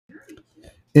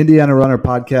Indiana Runner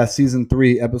Podcast, Season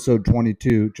 3, Episode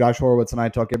 22. Josh Horowitz and I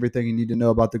talk everything you need to know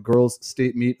about the girls'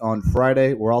 state meet on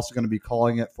Friday. We're also going to be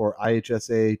calling it for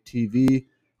IHSAA TV.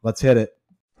 Let's hit it.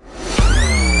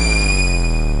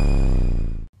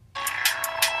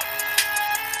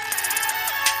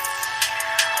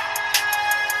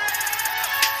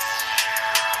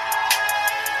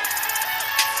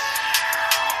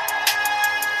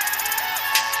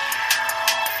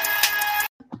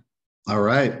 All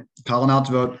right.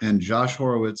 Colin and Josh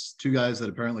Horowitz, two guys that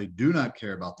apparently do not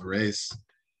care about the race.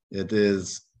 It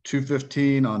is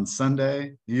 2:15 on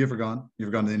Sunday. You ever gone? You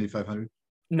ever gone to the Indy 500?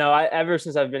 No, ever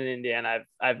since I've been in Indiana,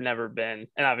 I've never been.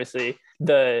 And obviously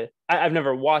I've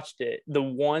never watched it. The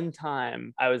one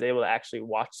time I was able to actually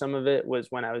watch some of it was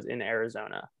when I was in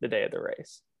Arizona the day of the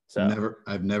race. So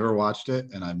I've never watched it,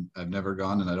 and I've never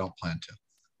gone, and I don't plan to.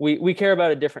 We care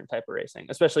about a different type of racing,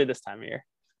 especially this time of year.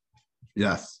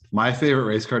 Yes. My favorite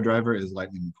race car driver is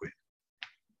Lightning McQueen.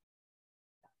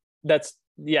 That's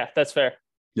fair.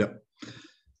 Yep.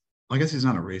 I guess he's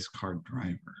not a race car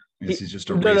driver. I guess he's just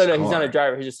a race car. No, he's not a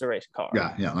driver. He's just a race car.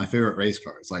 Yeah. My favorite race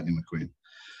car is Lightning McQueen.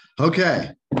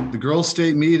 Okay. The girls'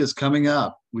 state meet is coming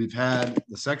up. We've had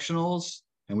the sectionals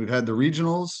and we've had the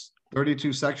regionals, 32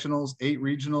 sectionals, 8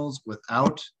 regionals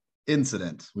without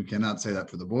incident. We cannot say that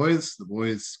for the boys. The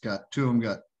boys two of them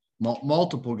got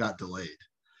multiple got delayed.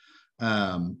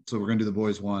 So we're going to do the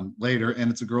boys one later,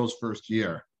 and it's a girl's first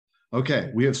year.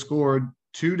 Okay, we have scored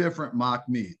 2 different mock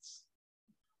meets.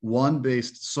 One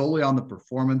based solely on the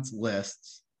performance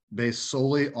lists, based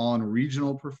solely on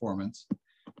regional performance.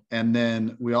 And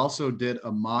then we also did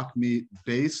a mock meet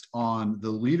based on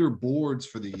the leaderboards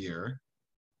for the year,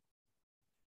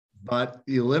 but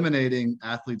eliminating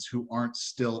athletes who aren't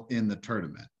still in the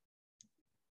tournament.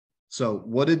 So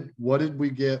what did we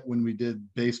get when we did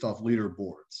based off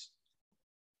leaderboards?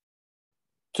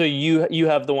 So you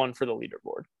have the one for the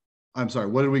leaderboard. I'm sorry.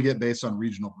 What did we get based on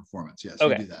regional performance? Yes,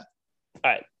 okay. You do that.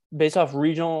 All right. Based off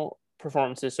regional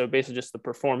performances, so basically just the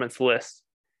performance list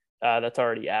that's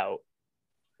already out.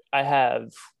 I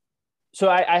had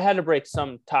to break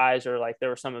some ties, or like there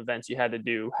were some events you had to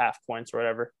do half points or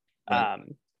whatever. Right.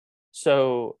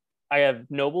 So I have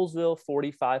Noblesville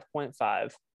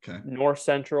 45.5, okay. North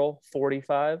Central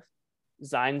 45,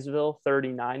 Zionsville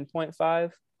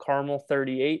 39.5. Carmel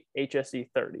 38, HSE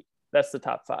 30. That's the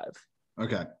top 5.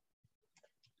 Okay.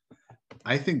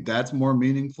 I think that's more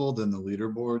meaningful than the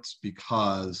leaderboards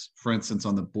because, for instance,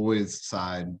 on the boys'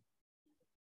 side,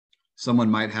 someone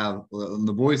might have, on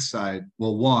the boys' side,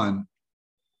 well, one,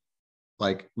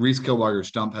 like Reese Kilbarger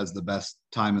Stump has the best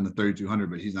time in the 3200,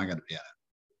 but he's not going to be at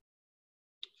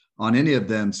it. On any of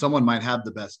them, someone might have the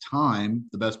best time,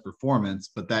 the best performance,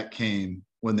 but that came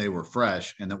when they were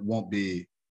fresh, and it won't be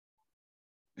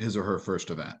his or her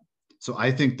first event. So I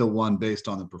think the one based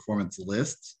on the performance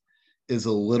lists is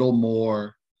a little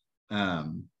more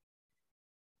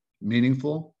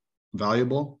meaningful,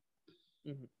 valuable.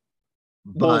 Mm-hmm.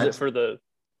 But what was it for the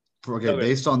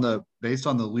based on the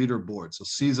leaderboard, so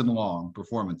season long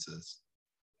performances,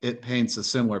 it paints a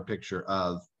similar picture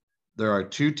of there are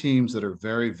 2 teams that are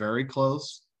very, very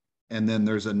close, and then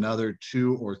there's another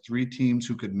 2 or 3 teams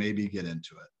who could maybe get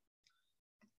into it.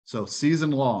 So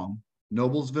season long,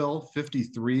 Noblesville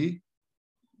 53,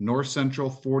 North Central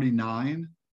 49,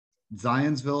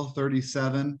 Zionsville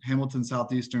 37, Hamilton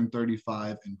Southeastern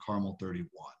 35, and Carmel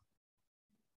 31.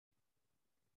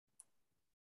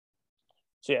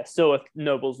 So yeah, still with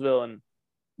Noblesville and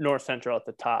North Central at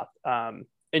the top. And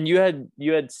you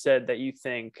had said that you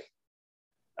think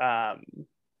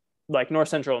like North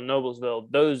Central and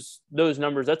Noblesville, those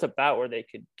numbers, that's about where they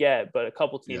could get, but a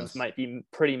couple teams might be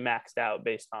pretty maxed out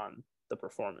based on the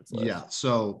performance list. Yeah.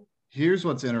 So here's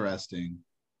what's interesting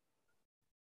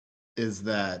is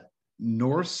that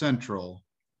North Central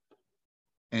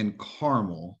and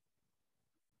Carmel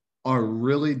are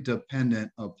really dependent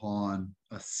upon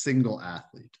a single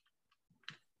athlete,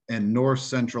 and North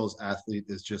Central's athlete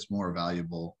is just more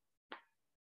valuable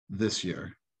this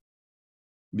year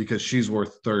because she's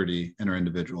worth 30 in her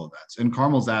individual events, and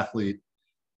Carmel's athlete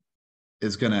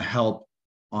is going to help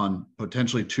on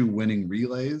potentially 2 winning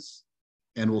relays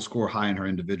and will score high in her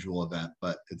individual event.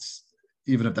 But it's,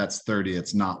 even if that's 30,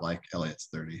 it's not like Elliott's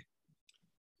 30.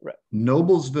 Right.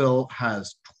 Noblesville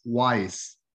has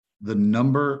twice the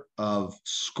number of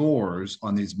scores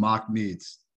on these mock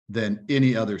meets than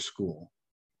any other school.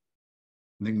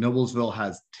 I think Noblesville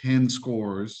has 10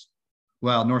 scores.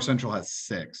 Well, North Central has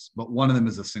 6, but one of them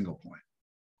is a single point.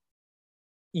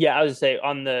 Yeah, I was going to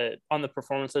say on the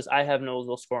performance list, I have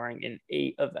Noblesville scoring in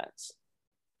 8 events.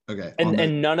 Okay.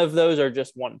 And none of those are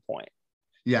just 1 point.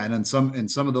 Yeah, and in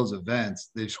some of those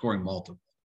events, they're scoring multiple.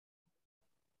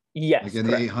 Yes. Like in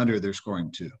correct. the 800, they're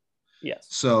scoring 2. Yes.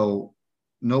 So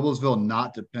Noblesville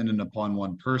not dependent upon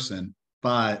one person,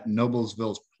 but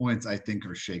Noblesville's points, I think, are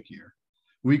shakier.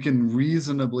 We can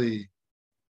reasonably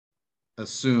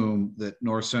assume that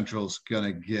North Central's going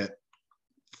to get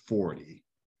 40.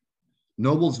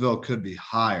 Noblesville could be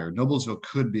higher. Noblesville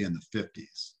could be in the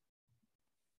 50s.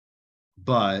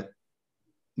 But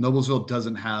Noblesville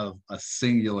doesn't have a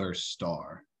singular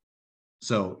star.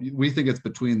 So we think it's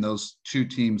between those two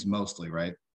teams mostly,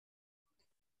 right?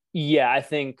 Yeah, I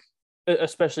think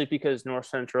especially because North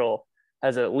Central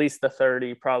has at least the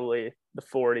 30, probably the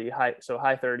 40, high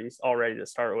 30s already to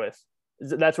start with.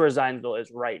 That's where Zionsville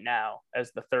is right now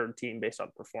as the third team based on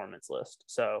performance list.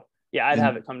 So yeah, I'd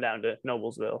have it come down to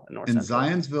Noblesville and North Central.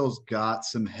 And Zionsville's got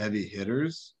some heavy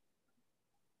hitters.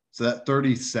 So that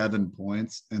 37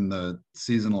 points in the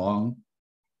season-long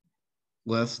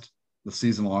list, the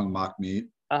season-long mock meet,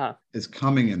 is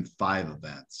coming in 5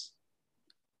 events.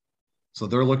 So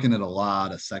they're looking at a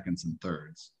lot of seconds and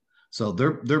thirds. So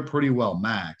they're pretty well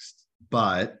maxed,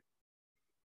 but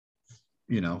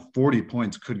 40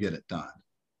 points could get it done.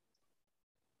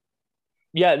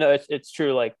 Yeah, no, it's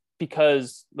true. Like,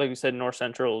 because like you said, North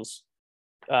Central's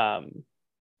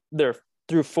they're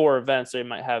through 4 events, they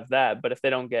might have that, but if they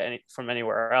don't get any from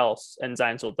anywhere else and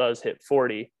Zionsville does hit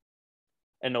 40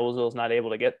 and Noblesville's not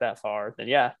able to get that far, then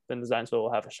the Zionsville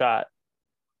will have a shot.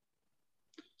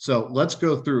 So let's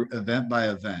go through event by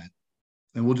event,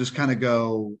 and we'll just kind of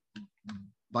go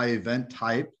by event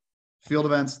type: field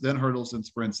events, then hurdles, then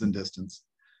sprints, then distance.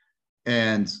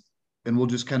 And we'll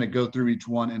just kind of go through each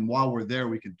one. And while we're there,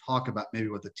 we can talk about maybe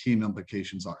what the team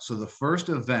implications are. So the first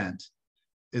event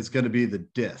is going to be the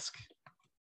disc.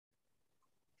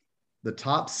 The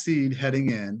top seed heading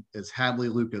in is Hadley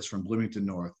Lucas from Bloomington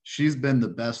North. She's been the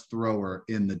best thrower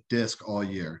in the disc all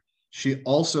year. She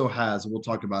also has, we'll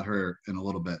talk about her in a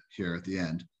little bit here at the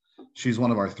end. She's one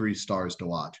of our 3 stars to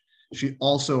watch. She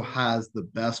also has the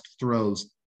best throws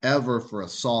ever for a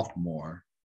sophomore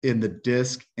in the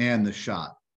disc and the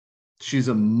shot. She's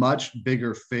a much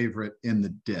bigger favorite in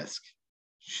the disc.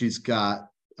 She's got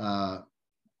her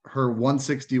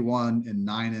 161 and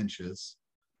 9 inches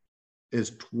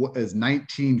is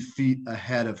 19 feet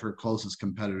ahead of her closest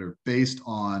competitor based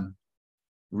on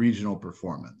regional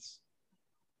performance.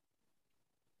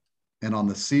 And on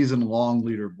the season-long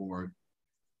leaderboard,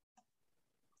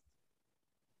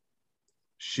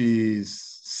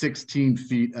 she's 16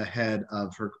 feet ahead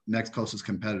of her next closest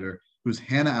competitor, who's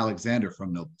Hannah Alexander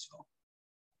from Noblesville.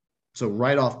 So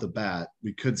right off the bat,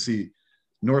 we could see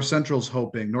North Central's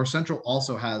hoping. North Central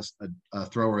also has a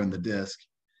thrower in the disc,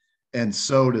 and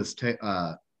so does,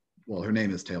 her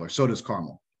name is Taylor. So does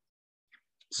Carmel.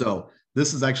 So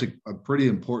this is actually a pretty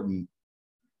important,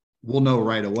 we'll know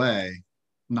right away,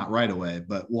 not right away,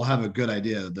 but we'll have a good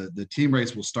idea. The team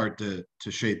race will start to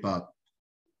shape up,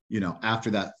 after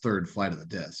that third flight of the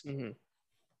disc. Mm-hmm.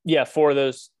 Yeah, for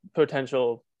those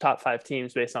potential top 5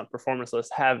 teams based on performance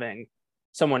list, having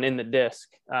someone in the disc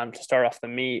to start off the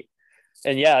meet.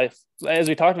 And yeah, as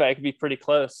we talked about, it could be pretty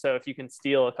close. So if you can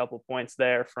steal a couple points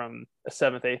there from a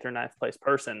 7th, 8th, or 9th place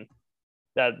person,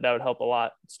 that would help a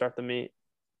lot start the meet.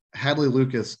 Hadley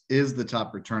Lucas is the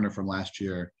top returner from last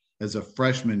year. As a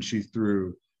freshman, she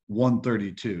threw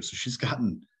 132. So she's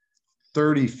gotten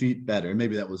 30 feet better.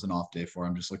 Maybe that was an off day for her.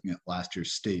 I'm just looking at last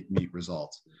year's state meet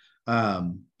results.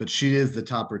 But she is the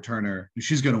top returner.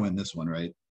 She's going to win this one,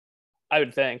 right? I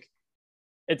would think.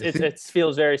 It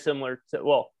feels very similar to,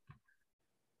 well,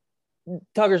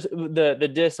 Tucker's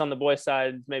the disc on the boys'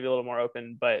 side maybe a little more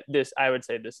open, but I would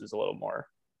say this is a little more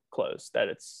close, that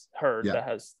it's her that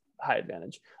has high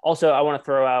advantage. Also, I want to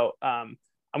throw out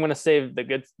I'm going to save the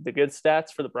good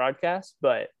stats for the broadcast,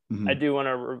 but I do want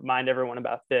to remind everyone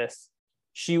about this.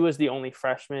 She was the only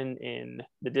freshman in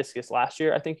the discus last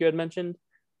year, I think you had mentioned,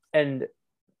 and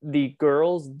the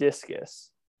girls'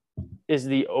 discus is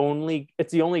the only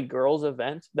girls'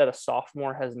 event that a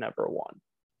sophomore has never won.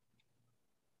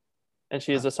 And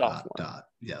she is a sophomore.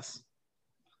 Yes.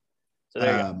 So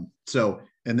there you go. So,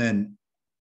 and then,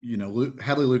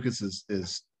 Hadley Lucas is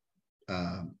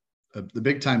the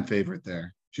big time favorite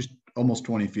there. She's almost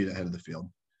 20 feet ahead of the field.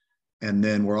 And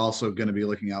then we're also going to be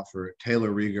looking out for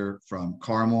Taylor Rieger from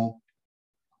Carmel,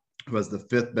 who has the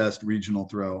 5th best regional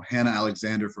throw. Hannah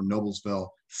Alexander from Noblesville,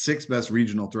 6th best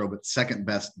regional throw, but 2nd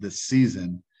best this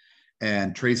season.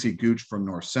 And Tracy Gooch from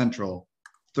North Central,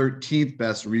 13th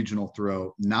best regional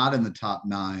throw, not in the top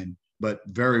 9, but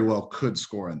very well could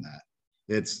score in that.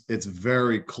 It's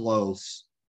very close,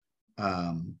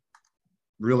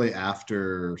 really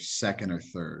after 2nd or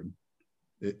 3rd.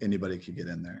 Anybody could get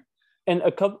in there. And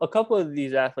a couple of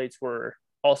these athletes were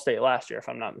All-State last year, if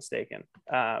I'm not mistaken.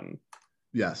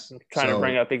 Yes. I'm trying to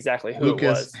bring up exactly who it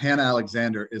was. Hannah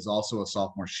Alexander is also a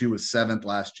sophomore. She was 7th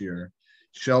last year.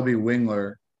 Shelby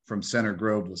Wingler from Center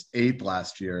Grove was 8th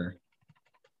last year.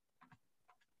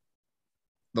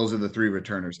 Those are the 3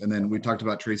 returners. And then we talked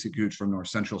about Tracy Gooch from North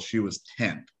Central. She was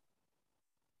 10th.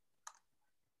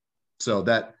 So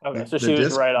that so she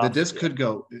was right off. The disc could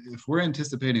go, if we're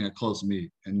anticipating a close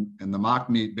meet, and the mock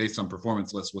meet based on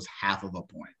performance list was half of a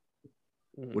point,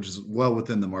 which is well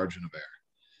within the margin of error.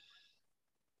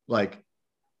 Like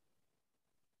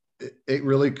it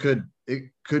really could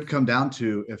come down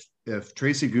to if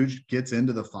Tracy Gooch gets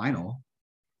into the final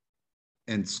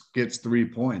and gets 3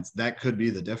 points, that could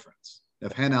be the difference.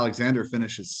 If Hannah Alexander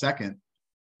finishes 2nd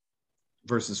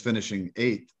versus finishing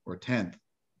 8th or 10th,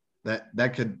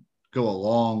 that could go a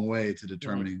long way to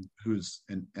determining who's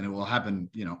and it will happen,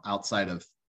 outside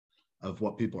of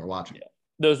what people are watching. Yeah.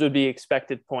 Those would be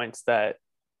expected points that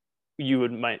you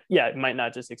might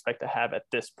not just expect to have at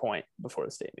this point before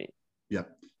the state meet. Yep.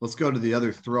 Let's go to the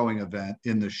other throwing event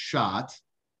in the shot.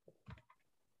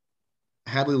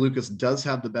 Hadley Lucas does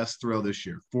have the best throw this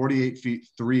year, 48 feet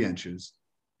 3 inches,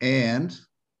 and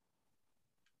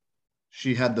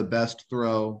she had the best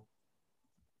throw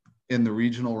in the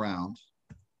regional round,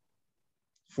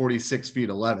 46 feet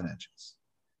 11 inches.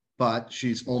 But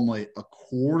she's only a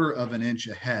 1/4 of an inch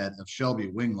ahead of Shelby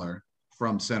Wingler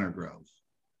from Center Grove.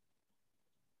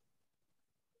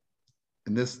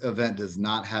 And this event does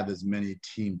not have as many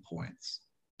team point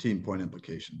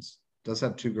implications. It does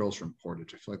have 2 girls from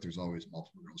Portage. I feel like there's always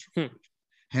multiple girls from Portage.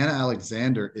 Hannah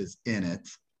Alexander is in it,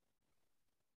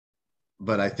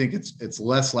 but I think it's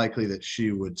less likely that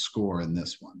she would score in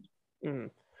this one. Mm-hmm.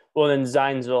 Well, then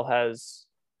Zionsville has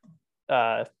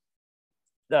a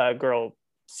girl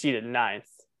seated 9th.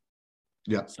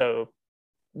 Yeah. So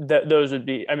those would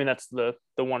be, that's the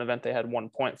one event they had 1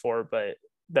 point for, but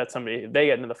that's somebody, they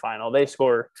get into the final, they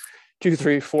score 2,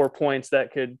 3, 4 points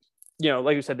that could,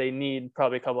 like you said, they need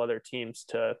probably a couple other teams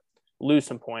to lose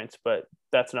some points, but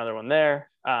that's another one there.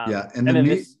 And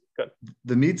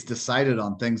the meet's decided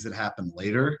on things that happen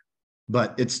later,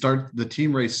 but the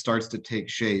team race starts to take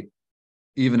shape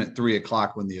even at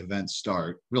 3:00 when the events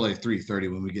start, really 3:30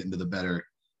 when we get into the better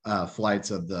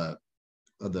flights of the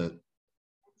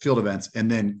field events, and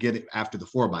then get it after the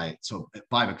 4x8. So at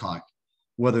 5:00,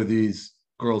 whether these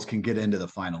girls can get into the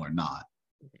final or not,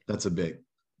 that's a big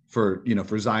for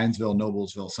Zionsville,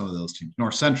 Noblesville, some of those teams.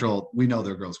 North Central, we know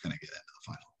their girls going to get into the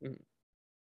final.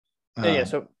 Mm-hmm.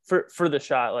 So for the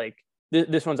shot, like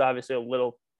this one's obviously a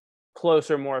little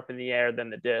closer, more up in the air than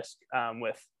the disc,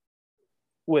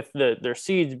 with their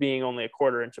seeds being only a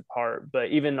 1/4 inch apart. But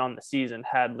even on the season,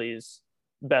 Hadley's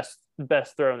best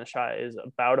throw in the shot is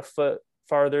about a foot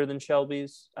farther than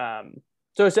Shelby's.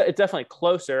 So it's definitely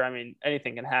closer.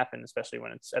 Anything can happen, especially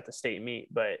when it's at the state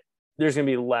meet, but there's going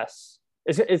to be less.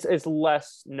 It's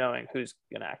less knowing who's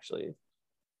going to actually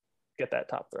get that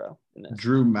top throw in this.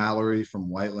 Drew Mallory from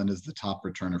Whiteland is the top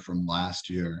returner from last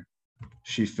year.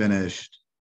 She finished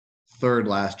 3rd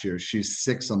last year. She's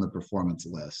 6th on the performance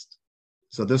list.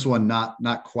 So this one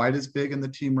not quite as big in the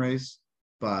team race,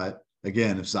 but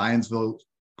again, if Zionsville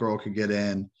girl could get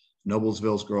in,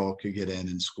 Noblesville's girl could get in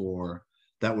and score,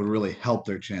 that would really help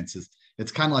their chances.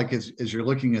 It's kind of like as you're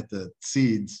looking at the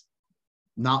seeds,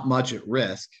 not much at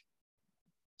risk.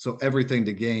 So everything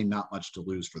to gain, not much to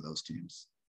lose for those teams.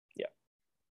 Yeah.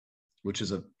 Which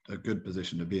is a good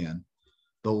position to be in.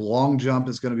 The long jump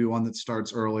is going to be one that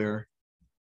starts earlier.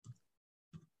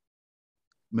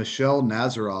 Michelle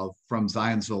Nazarov from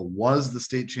Zionsville was the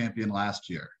state champion last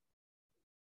year.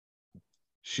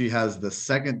 She has the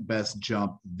 2nd best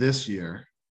jump this year.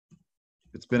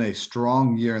 It's been a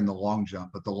strong year in the long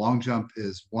jump, but the long jump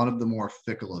is one of the more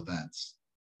fickle events.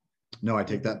 No, I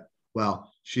take that.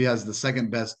 Well, she has the 2nd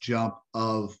best jump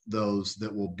of those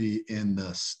that will be in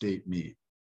the state meet.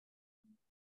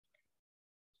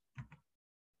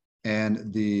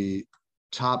 And the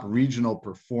top regional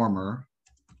performer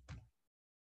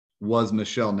was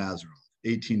Michelle Nazarov,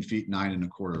 18 feet 9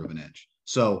 1/4 of an inch.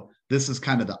 So this is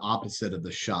kind of the opposite of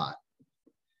the shot,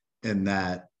 in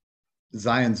that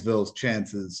Zionsville's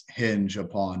chances hinge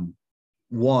upon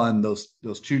one, those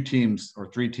 2 teams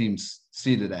or 3 teams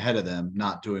seated ahead of them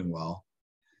not doing well,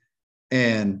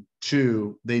 and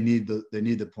 2, they need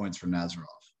the points from Nazarov,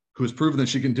 who has proven that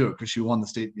she can do it because she won the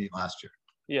state meet last year.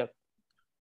 Yeah.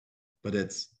 But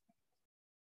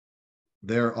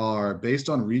there are, based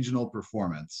on regional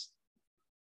performance,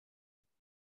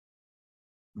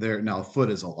 now a foot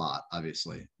is a lot,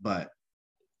 obviously, but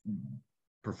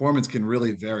performance can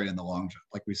really vary in the long jump.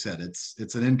 Like we said,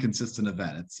 it's an inconsistent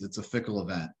event. It's a fickle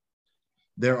event.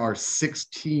 there are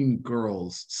 16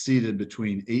 girls seated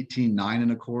between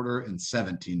 18.925 and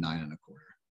 17.925.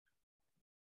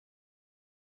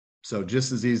 So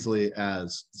just as easily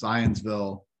as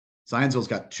Zionsville's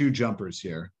got 2 jumpers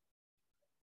here.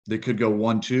 They could go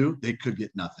 1-2. They could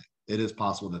get nothing. It is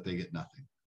possible that they get nothing.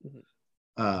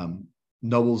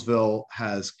 Noblesville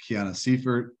has Kiana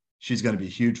Seifert. She's going to be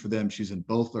huge for them. She's in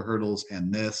both the hurdles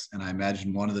and this, and I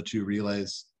imagine one of the 2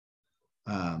 relays.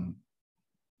 The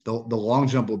long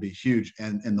jump will be huge.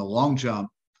 And in the long jump,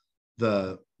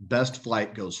 the best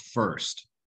flight goes first.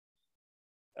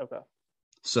 Okay.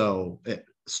 So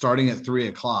starting at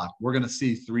 3:00, we're going to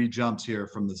see 3 jumps here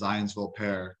from the Zionsville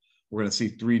pair. We're going to see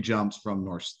 3 jumps from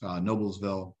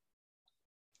Noblesville.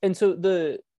 And so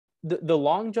the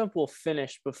long jump will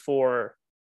finish before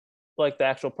like the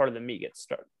actual part of the meet gets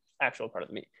started. Actual part of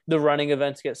the meet. The running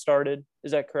events get started.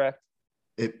 Is that correct?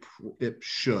 It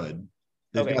should.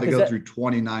 They've got to go through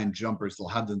 29 jumpers. They'll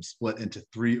have them split into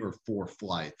 3 or 4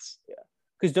 flights. Yeah.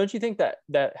 Because don't you think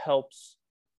that helps?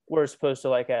 We're supposed to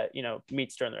like at,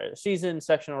 meets during the regular season,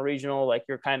 sectional, regional, like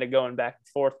you're kind of going back and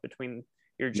forth between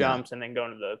your jumps and then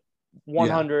going to the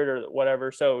 100 or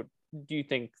whatever. So do you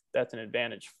think that's an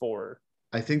advantage for?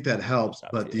 I think that helps.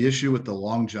 But the issue with the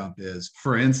long jump is,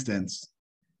 for instance,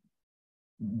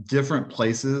 different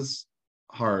places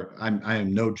I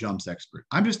am no jumps expert.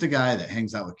 I'm just a guy that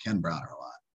hangs out with Ken Browner a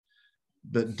lot.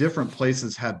 But different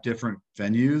places have different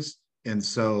venues. And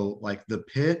so like the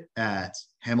pit at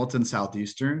Hamilton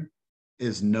Southeastern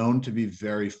is known to be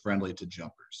very friendly to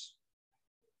jumpers.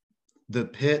 The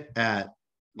pit at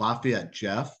Lafayette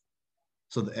Jeff,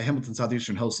 so the Hamilton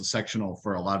Southeastern hosts a sectional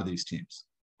for a lot of these teams.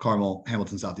 Carmel,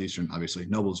 Hamilton Southeastern, obviously,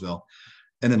 Noblesville.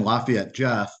 And then Lafayette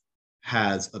Jeff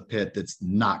has a pit that's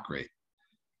not great.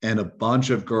 And a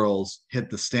bunch of girls hit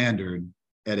the standard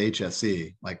at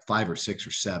HSE, like 5 or 6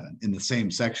 or 7 in the same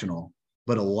sectional,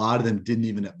 but a lot of them didn't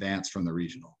even advance from the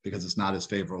regional because it's not as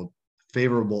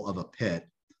favorable of a pit.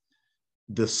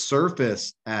 The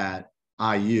surface at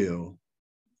IU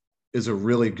is a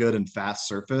really good and fast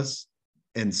surface.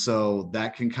 And so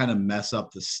that can kind of mess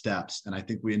up the steps. And I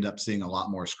think we end up seeing a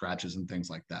lot more scratches and things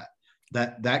like that.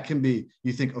 That can be,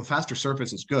 you think, faster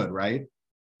surface is good, right?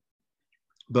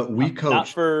 But we coach not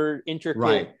for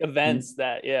intricate events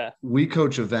we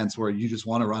coach events where you just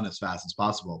want to run as fast as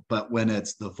possible. But when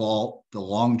it's the vault, the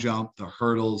long jump, the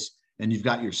hurdles, and you've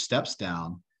got your steps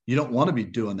down, you don't want to be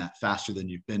doing that faster than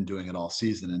you've been doing it all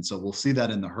season. And so we'll see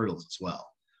that in the hurdles as well,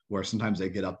 where sometimes they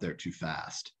get up there too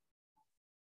fast.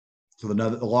 So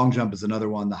the long jump is another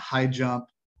one. The high jump.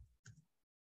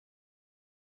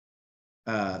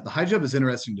 The high jump is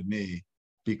interesting to me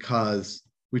because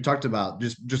we talked about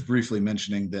just briefly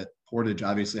mentioning that Portage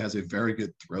obviously has a very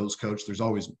good throws coach. There's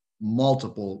always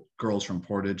multiple girls from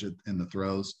Portage in the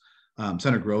throws.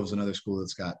 Center Grove is another school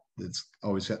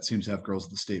seems to have girls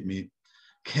at the state meet.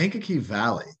 Kankakee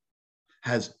Valley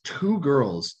has 2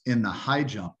 girls in the high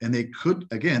jump, and they could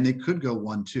go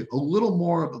 1-2. A little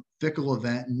more of a fickle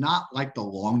event, not like the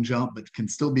long jump, but can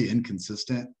still be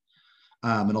inconsistent.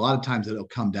 And a lot of times it'll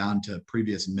come down to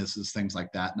previous misses, things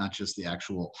like that, not just the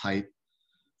actual height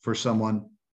for someone.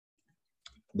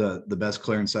 The best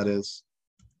clearance set is.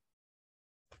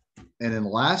 And in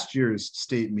last year's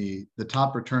state meet, the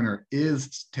top returner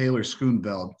is Taylor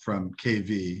Schoonveld from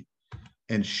KV,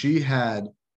 and she had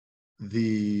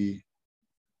the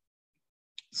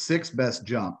 6th best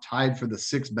jump, tied for the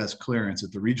 6th best clearance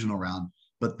at the regional round.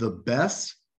 But the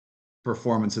best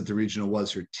performance at the regional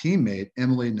was her teammate,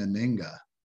 Emily Naninga,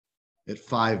 at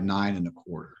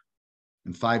 5.925.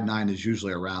 And 5.9 is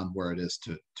usually around where it is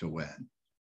to win.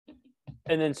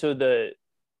 And then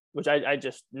which I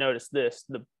just noticed this,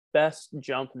 the best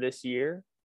jump this year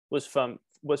was from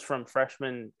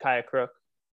freshman Kaya Crook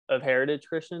of Heritage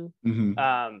Christian.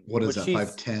 Mm-hmm. What is that,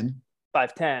 5'10"?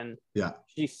 5'10". Yeah.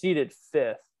 She seated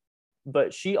 5th,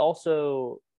 but she's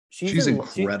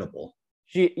incredible.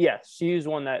 She's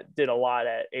one that did a lot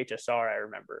at HSR, I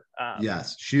remember.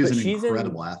 Yes, she's an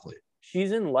incredible athlete.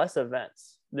 She's in less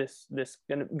events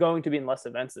going to be in less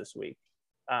events this week.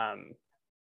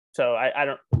 So I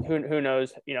don't, who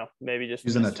knows, maybe just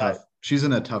she's in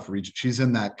a tough region. She's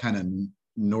in that kind of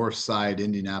north side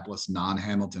Indianapolis,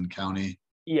 non-Hamilton County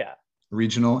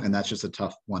regional, and that's just a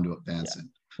tough one to advance in.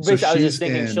 So I was just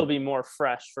thinking she'll be more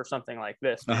fresh for something like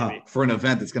this, maybe. For an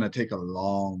event that's going to take a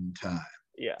long time.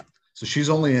 Yeah. So she's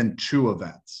only in 2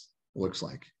 events, looks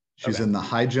like. She's in the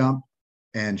high jump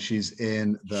and she's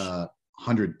in the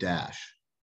 100 dash.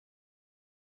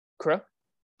 Correct?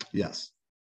 Yes.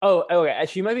 Oh, okay.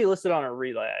 She might be listed on a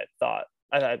relay, I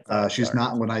thought. She's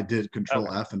not. When I did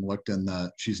Control F and looked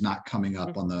she's not coming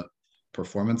up on the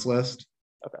performance list.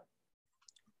 Okay.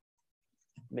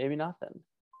 maybe not then.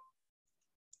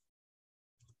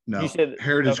 No, You said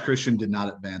Heritage okay. Christian did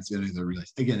not advance any of the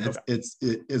relays. Again, Okay. it's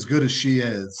as good as she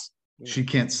is, she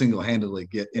can't single-handedly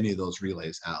get any of those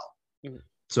relays out. Mhm.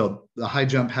 So the high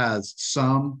jump has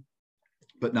some,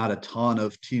 but not a ton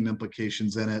of team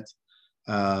implications in it.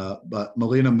 But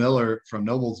Melina Miller from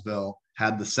Noblesville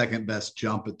had the second best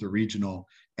jump at the regional.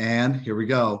 And here we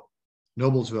go.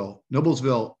 Noblesville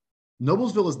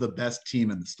is the best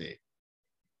team in the state.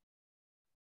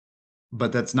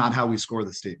 But that's not how we score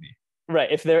the state meet.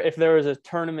 Right. If there was a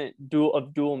tournament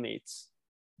dual meets,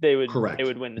 they would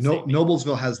win the state meet.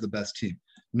 Noblesville has the best team.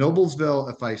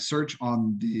 Noblesville, if I search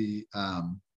on the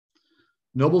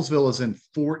Noblesville is in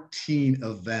 14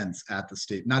 events at the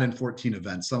state, not in 14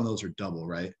 events. Some of those are double,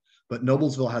 right? But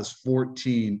Noblesville has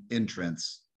 14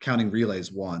 entrants, counting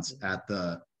relays once at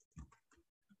the,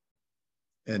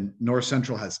 and North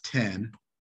Central has 10.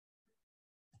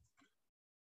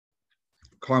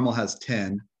 Carmel has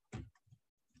 10.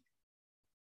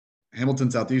 Hamilton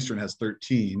Southeastern has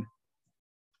 13.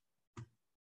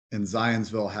 And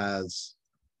Zionsville has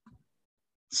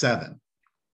 7.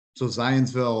 So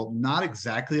Zionsville, not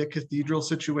exactly a cathedral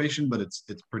situation, but it's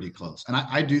pretty close. And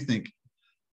I do think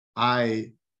at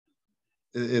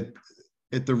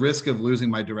the risk of losing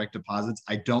my direct deposits,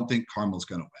 I don't think Carmel's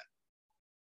going to win.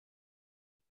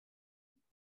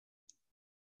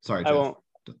 Sorry, Jeff.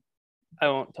 I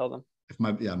won't tell them. If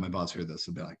my boss heard this,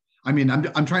 he'll be like, I mean,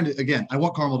 I'm trying to, again, I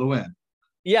want Carmel to win.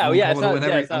 Yeah, I want yeah.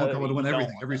 Carmel to win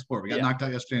everything, every sport. We got knocked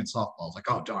out yesterday in softball. I was like,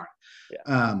 oh darn.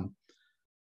 Yeah.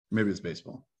 Maybe it's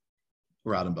baseball.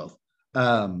 We're out in both.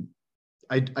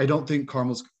 I don't think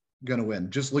Carmel's going to win.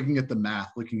 Just looking at the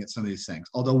math, looking at some of these things.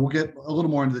 Although we'll get a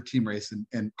little more into the team race,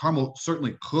 and Carmel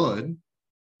certainly could.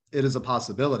 It is a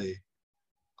possibility.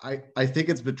 I think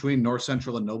it's between North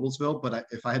Central and Noblesville, but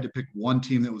if I had to pick one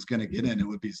team that was going to get in, it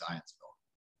would be Zionsville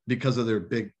because of their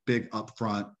big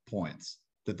upfront points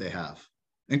that they have.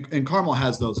 And Carmel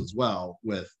has those as well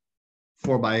with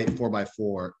 4x8,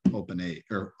 4x4, open 8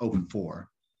 or open 4.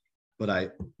 But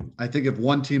I think if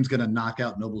one team's going to knock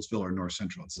out Noblesville or North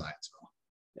Central, it's Zionsville.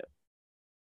 Yep.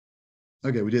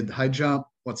 Okay, we did the high jump.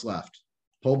 What's left?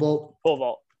 Pole vault.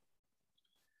 Pole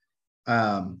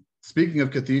vault. Speaking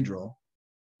of Cathedral,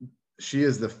 she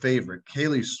is the favorite.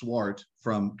 Kaylee Swart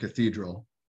from Cathedral,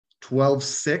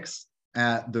 12.6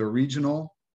 at the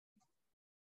regional.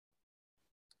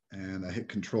 And I hit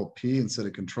Control P instead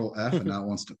of Control F, and now it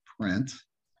wants to print.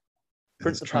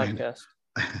 Print the podcast.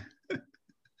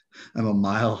 I'm a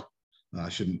mile. I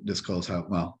shouldn't disclose how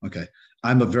well. Okay,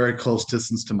 I'm a very close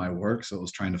distance to my work, so it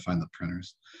was trying to find the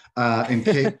printers. And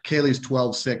Kaylee's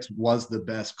 12.6 was the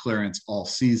best clearance all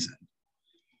season.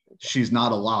 She's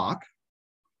not a lock.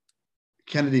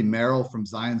 Kennedy Merrill from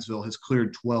Zionsville has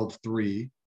cleared 12.3,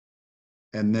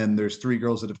 and then there's 3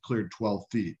 girls that have cleared 12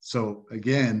 feet. So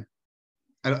again,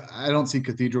 I don't see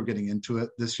Cathedral getting into it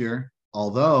this year.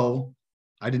 Although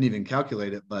I didn't even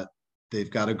calculate it, but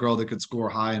they've got a girl that could score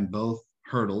high in both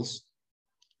hurdles.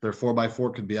 Their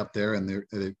 4x4 could be up there, and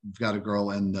they've got a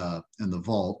girl in the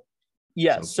vault.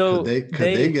 Yeah. So could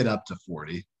they get up to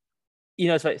 40? You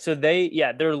know, it's right. So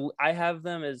I have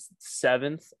them as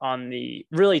 7th on the,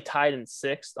 really tied in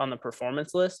 6th on the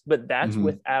performance list, but that's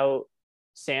without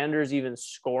Sanders even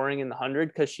scoring in the 100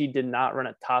 because she did not run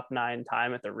a top 9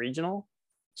 time at the regional.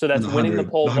 So that's winning the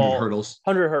pole vault,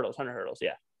 100 hurdles.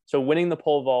 Yeah. So winning the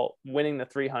pole vault, winning the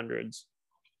 300s,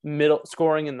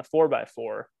 scoring in the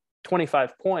 4x4,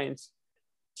 25 points.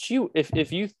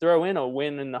 If you throw in a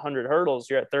win in the 100 hurdles,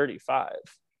 you're at 35.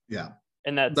 Yeah.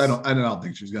 And that's, I don't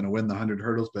think she's going to win the 100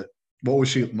 hurdles, but what was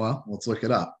she? Well, let's look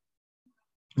it up.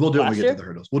 We'll do it when we get to the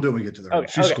hurdles. We'll do it when we get to the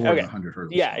hurdles. She scored 100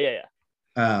 hurdles. Yeah.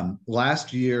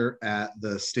 Last year at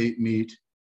the state meet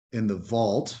in the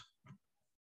vault,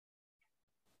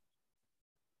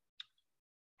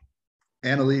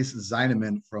 Annalise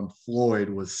Zeineman from Floyd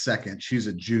was 2nd. She's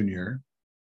a junior.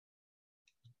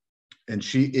 And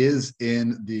she is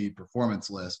in the performance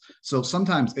list. So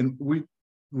sometimes, and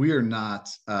we are not,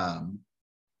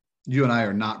 you and I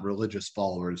are not religious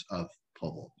followers of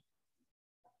pole vault.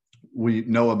 We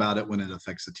know about it when it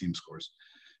affects the team scores.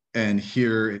 And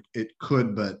here it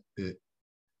could, but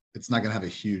it's not going to have a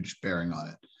huge bearing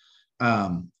on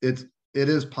it. It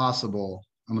is possible.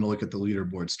 I'm going to look at the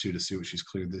leaderboards too to see what she's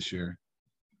cleared this year.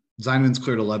 Zeineman's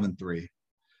cleared 11.3,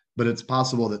 but it's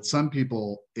possible that some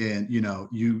people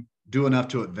you do enough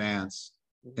to advance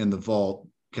in the vault.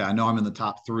 Okay, I know I'm in the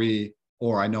top 3,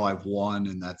 or I know I've won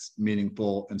and that's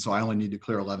meaningful. And so I only need to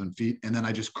clear 11 feet. And then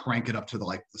I just crank it up to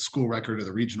the school record or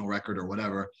the regional record or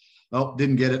whatever. Oh,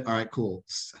 didn't get it. All right, cool.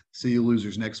 See you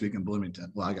losers next week in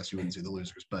Bloomington. Well, I guess you wouldn't see the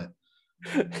losers, but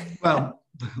well,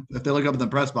 if they look up in the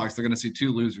press box, they're going to see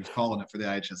two losers calling it for the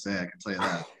IHSAA. I can tell you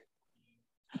that.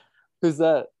 Who's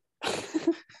that?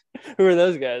 Who are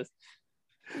those guys?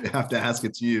 You have to ask.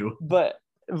 It's you. But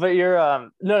you're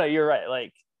no, you're right.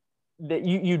 Like that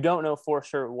you don't know for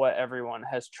sure what everyone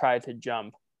has tried to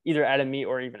jump either at a meet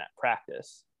or even at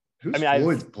practice. Who's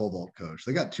Floyd's pole vault coach?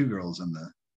 They got two girls in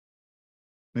the.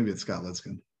 Maybe it's Scott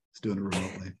Litzkin. He's doing it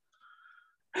remotely.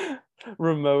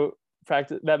 Remote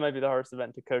practice. That might be the hardest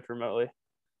event to coach remotely.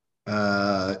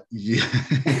 Yeah,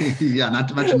 yeah. Not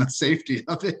to mention the safety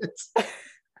of it.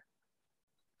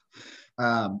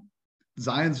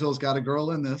 Zionsville's got a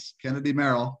girl in this, Kennedy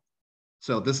Merrill.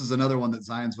 So this is another one that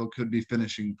Zionsville could be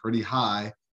finishing pretty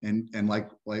high. And like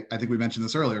I think we mentioned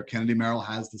this earlier, Kennedy Merrill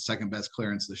has the second best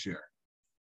clearance this year.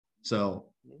 So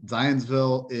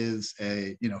Zionsville is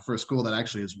for a school that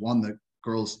actually has won the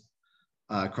girls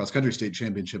cross country state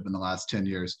championship in the last 10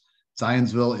 years.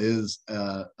 Zionsville is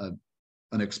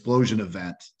an explosion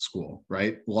event school,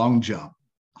 right? Long jump,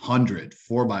 100,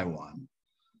 4x1,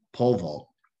 pole vault.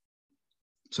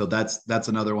 So that's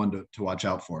another one to watch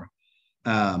out for.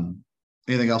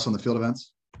 Anything else on the field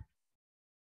events?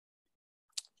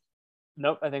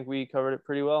 Nope, I think we covered it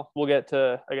pretty well. We'll get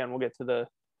to the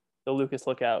Lucas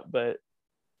lookout, but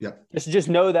yep. Just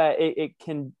know that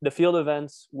the field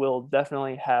events will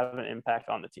definitely have an impact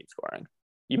on the team scoring.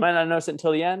 You might not notice it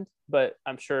until the end, but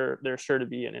I'm sure there's sure to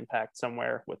be an impact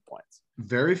somewhere with points.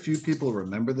 Very few people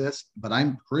remember this, but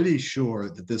I'm pretty sure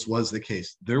that this was the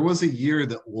case. There was a year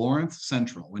that Lawrence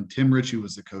Central, when Tim Ritchie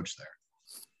was the coach there,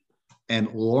 and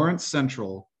Lawrence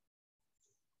Central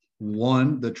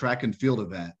won the track and field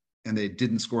event, and they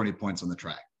didn't score any points on the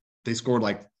track. They scored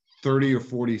like 30 or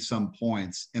 40 some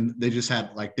points, and they just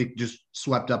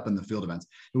swept up in the field events.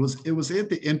 It was at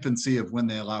the infancy of when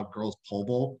they allowed girls pole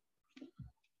vault,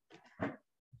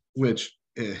 which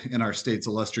in our state's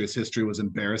illustrious history was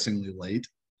embarrassingly late.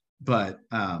 But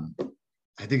I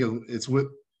think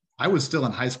I was still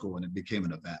in high school when it became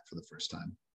an event for the first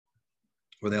time,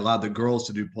 where they allowed the girls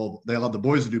to do pole. They allowed the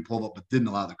boys to do pole vault, but didn't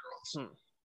allow the girls.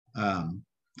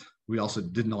 We also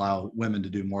didn't allow women to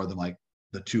do more than like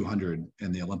the 200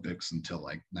 in the Olympics until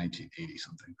like 1980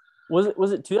 something.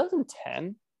 Was it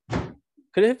 2010?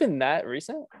 Could it have been that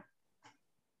recent?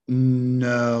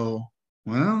 No.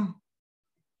 Well,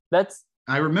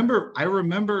 I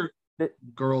remember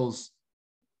girls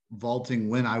vaulting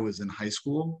when I was in high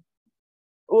school.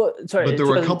 Well, sorry, but there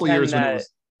were a couple years when it was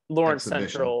Lawrence exhibition.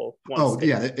 Central.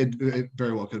 Yeah, it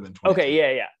very well could have been 20.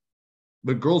 Okay, yeah.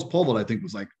 But girls pole vault, I think,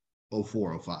 was like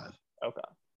 04, 05. Okay.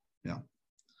 Yeah.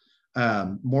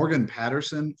 Morgan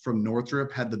Patterson from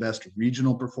Northrop had the best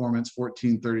regional performance,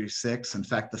 14:36. In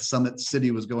fact, the Summit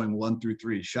City was going 1 through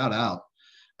 3. Shout out.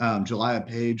 Jelia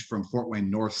Page from Fort Wayne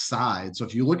North Side. So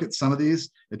if you look at some of these,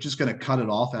 it's just going to cut it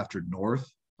off after North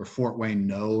or Fort Wayne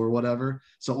No or whatever.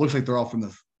 So it looks like they're all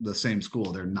from the same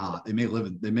school. They're not. They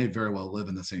may very well live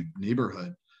in the same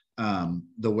neighborhood.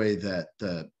 The way that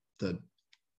the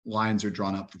lines are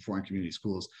drawn up for foreign community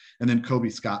schools. And then Kobe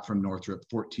Scott from Northrop,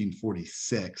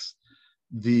 14:46.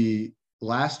 The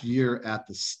last year at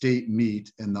the state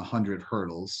meet in the 100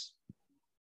 hurdles.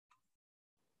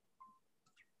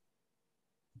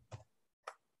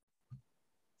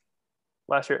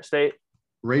 Last year at state,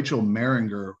 Rachel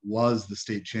Maringer was the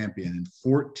state champion in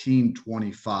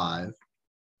 14:25.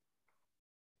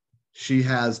 She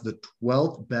has the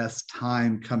 12th best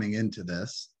time coming into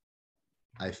this.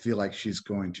 I feel like she's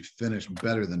going to finish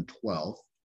better than 12th.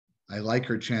 I like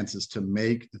her chances to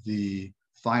make the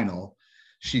final.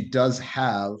 She does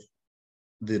have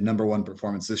the number one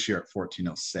performance this year at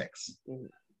 14:06.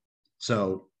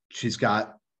 So she's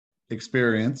got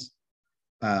experience.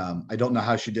 I don't know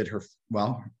how she did her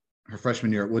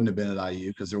freshman year. It wouldn't have been at IU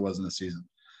because there wasn't a season.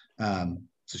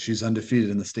 So she's undefeated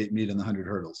in the state meet in the 100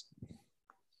 hurdles.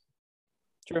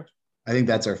 Sure. I think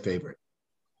that's our favorite.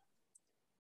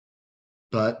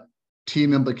 But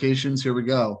team implications, here we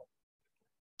go.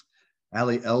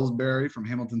 Allie Ellsbury from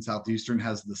Hamilton Southeastern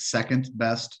has the second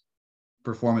best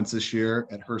performance this year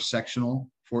at her sectional,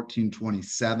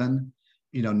 14:27.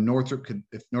 Northrop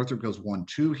if Northrop goes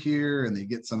 1-2 here and they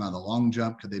get some out of the long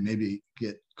jump, could they maybe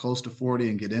get close to 40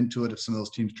 and get into it if some of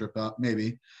those teams trip up?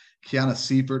 Maybe. Kiana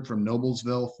Seifert from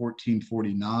Noblesville,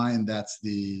 14:49. That's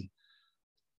the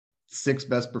sixth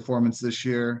best performance this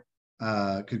year.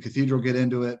 Could Cathedral get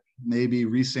into it? Maybe.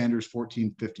 Reese Sanders,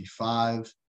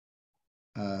 14:55.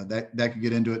 That could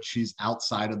get into it. She's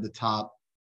outside of the top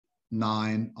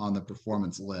 9 on the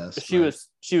performance list. She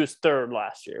was third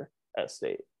last year at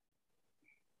state.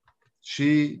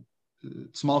 She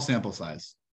small sample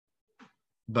size,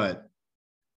 but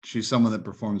she's someone that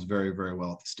performs very, very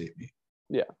well at the state meet.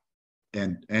 Yeah.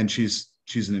 and she's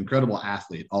an incredible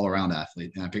athlete, all around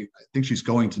athlete. And I think she's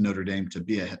going to Notre Dame to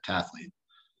be a heptathlete.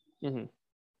 Mm-hmm.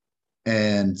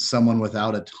 And someone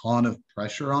without a ton of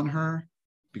pressure on her,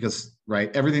 because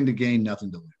right, everything to gain,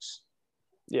 nothing to lose.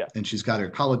 Yeah. And she's got her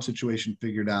college situation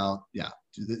figured out. Yeah.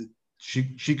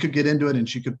 She could get into it, and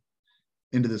she could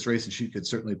into this race, and she could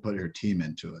certainly put her team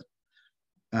into it.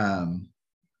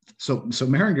 So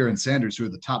Mehringer and Sanders, who are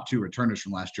the top two returners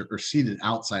from last year, are seated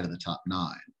outside of the top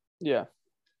 9. Yeah.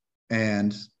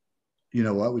 And you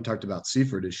know what? We talked about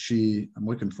Seifert. I'm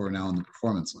looking for her now on the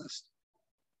performance list.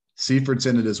 Seifert's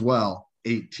in it as well,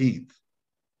 18th.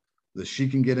 That she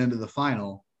can get into the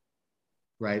final,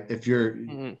 right? If you're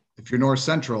North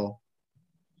Central,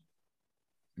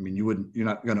 I mean, you're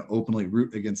not going to openly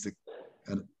root against a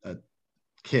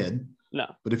kid. No.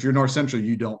 But if you're North Central,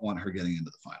 you don't want her getting into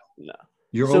the final. No.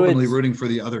 You're openly rooting for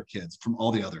the other kids from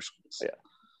all the other schools. Yeah.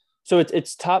 So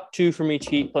it's top 2 from each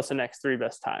heat plus the next 3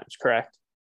 best times, correct?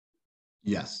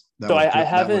 Yes. I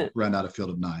haven't run out a field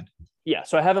of 9. Yeah.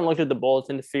 So I haven't looked at the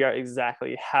bulletin to figure out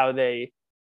exactly how they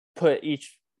put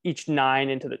each 9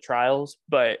 into the trials,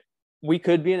 but we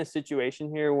could be in a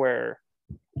situation here where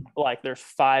like there's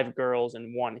 5 girls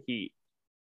in one heat.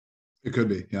 It could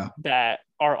be, yeah. That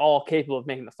are all capable of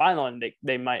making the final, and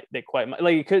they quite might.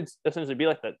 Like it could essentially be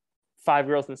like the 5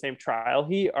 girls in the same trial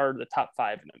heat are the top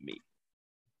 5 in a meet.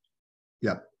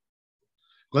 Yeah.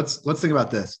 Let's think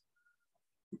about this.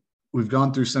 We've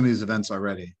gone through some of these events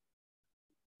already.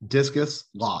 Discus,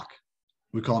 lock.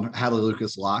 We call him Hadley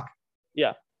Lucas lock.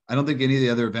 Yeah. I don't think any of the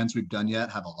other events we've done yet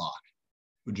have a lock.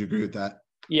 Would you agree with that?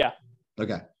 Yeah.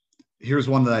 Okay. Here's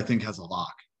one that I think has a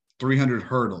lock. 300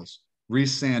 hurdles.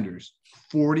 Reese Sanders,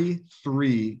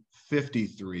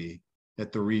 43.53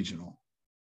 at the regional.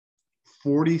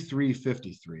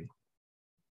 43.53.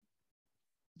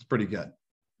 It's pretty good.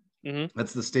 Mm-hmm.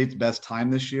 That's the state's best time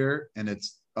this year. And I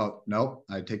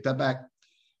take that back.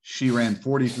 She ran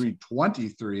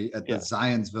 43.23 at the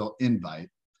Zionsville Invite.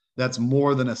 That's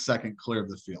more than a second clear of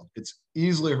the field. It's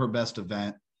easily her best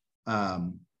event.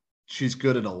 She's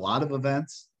good at a lot of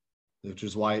events, which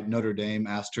is why Notre Dame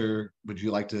asked her, would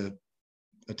you like to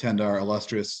attend our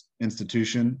illustrious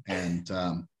institution and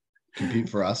compete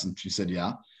for us? And she said,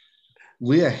 yeah.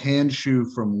 Leah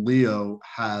Handschuh from Leo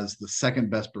has the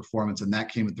second best performance, and that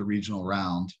came at the regional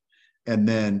round. And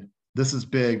then this is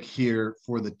big here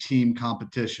for the team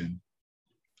competition.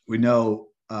 We know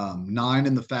 9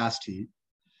 in the fast heat.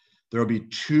 There will be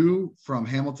 2 from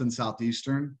Hamilton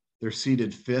Southeastern. They're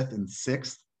seeded 5th and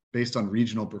 6th based on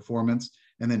regional performance.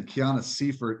 And then Kiana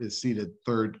Seifert is seeded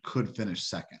 3rd, could finish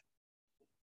 2nd.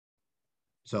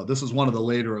 So this is one of the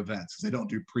later events because they don't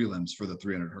do prelims for the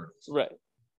 300 hurdles. Right.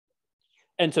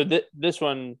 And so this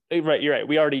one, right, you're right.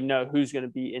 We already know who's going to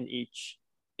be in each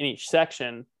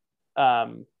section.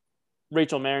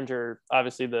 Rachel Mehringer,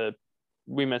 obviously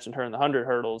we mentioned her in the 100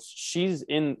 hurdles. She's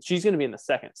going to be in the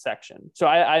second section. So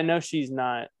I know she's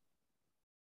not,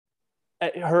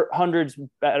 her 100's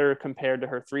better compared to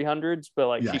her 300s, but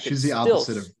like she's the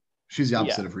opposite of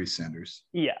Reese Sanders.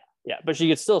 Yeah. Yeah. But she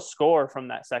could still score from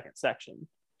that second section.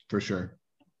 For sure.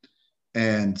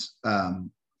 And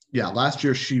last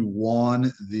year she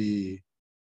won the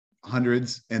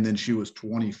 100s, and then she was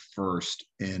 21st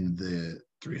in the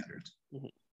 300s. Mm-hmm.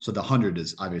 So the 100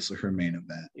 is obviously her main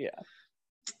event. Yeah.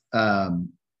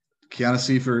 Kiana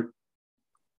Seifert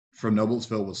from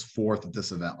Noblesville was 4th at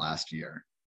this event last year.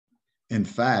 In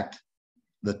fact,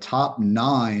 the top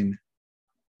 9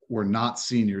 were not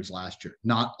seniors last year.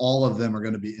 Not all of them are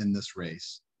going to be in this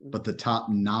race, but the top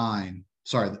 9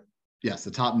 from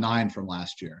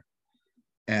last year,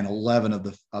 and 11 of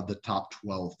the top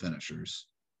 12 finishers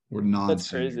were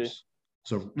non-seniors. That's crazy.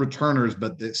 So returners,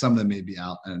 but some of them may be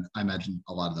out, and I imagine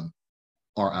a lot of them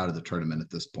are out of the tournament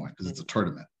at this point because it's a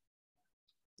tournament.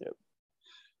 Yep.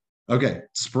 Okay,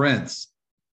 sprints.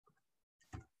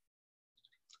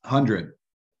 100.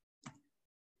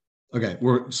 Okay,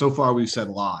 so far we've said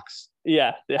locks.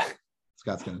 Yeah.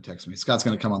 Scott's going to text me. Scott's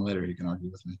going to come on later. He can argue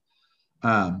with me.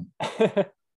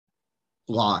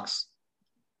 Locks.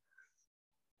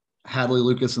 Hadley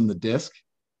Lucas in the disc.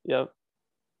 Yep.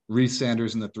 Reese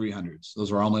Sanders in the 300s.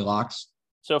 Those are only locks?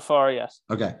 So far, yes.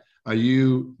 Okay.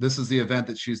 This is the event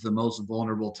that she's the most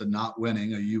vulnerable to not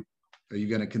winning. Are you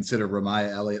going to consider Ramiah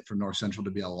Elliott from North Central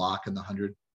to be a lock in the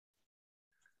 100?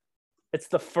 It's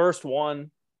the first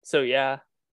one. So, yeah.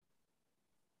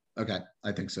 Okay.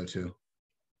 I think so, too.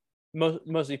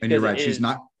 Mostly because and you're right.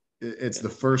 It's the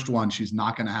first one. She's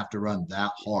not going to have to run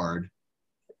that hard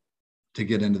to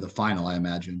get into the final, I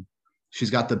imagine. She's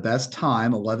got the best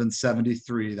time,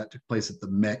 11:73. That took place at the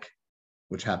MIC,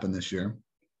 which happened this year.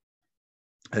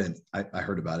 I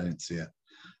heard about it. I didn't see it.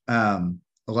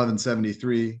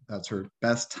 1173. That's her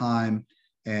best time.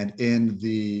 And in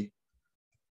the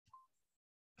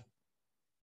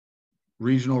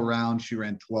regional round, she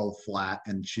ran 12 flat,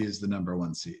 and she is the number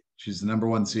one seed. She's the number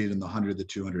one seed in the 100, the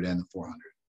 200, and the 400.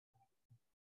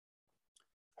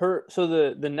 So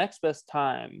the next best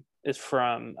time is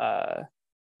from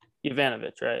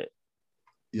Ivanovic, right?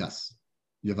 Yes,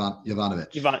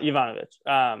 Ivanovic. Ivanovic.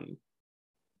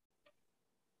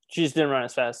 She just didn't run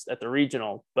as fast at the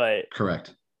regional, but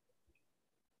correct.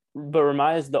 But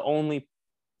Ramiah is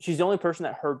she's the only person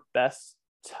that her best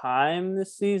time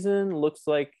this season looks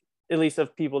like, at least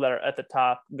of people that are at the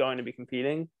top going to be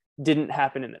competing, didn't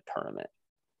happen in the tournament.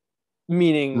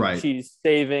 Meaning right. She's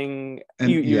saving.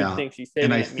 And you would think she's saving.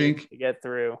 And I think to get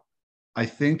through. I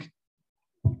think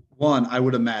I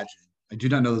would imagine. I do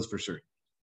not know this for certain.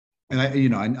 And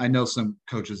I know some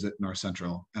coaches at North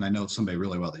Central, and I know somebody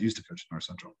really well that used to coach at North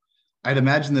Central. I'd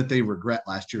imagine that they regret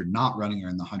last year not running her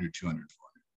in the 100, 200,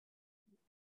 400,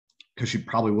 because she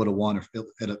probably would have won or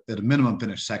at a minimum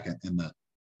finished second in the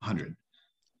 100.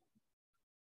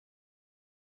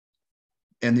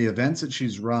 And the events that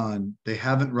she's run, they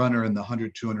haven't run her in the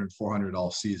 100, 200, 400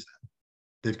 all season.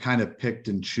 They've kind of picked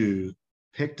and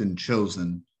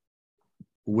chosen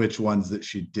which ones that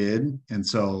she did. And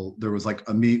so there was like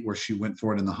a meet where she went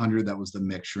for it in the 100. That was the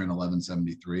mixture in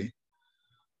 1173.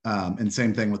 And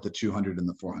same thing with the 200 and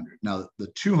the 400. Now the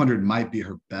 200 might be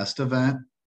her best event,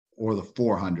 or the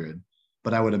 400,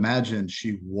 but I would imagine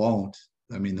she won't.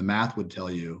 I mean, the math would tell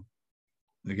you,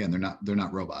 again, they're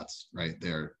not robots, right?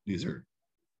 These are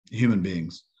human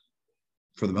beings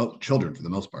children for the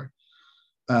most part.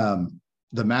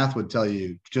 The math would tell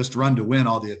you just run to win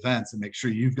all the events and make sure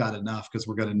you've got enough, because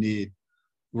we're going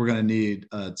to need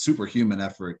a superhuman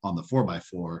effort on the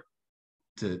 4x4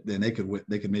 then they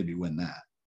could maybe win that.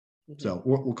 Mm-hmm. So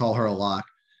we'll call her a lock.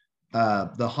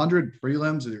 The 100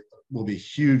 prelims will be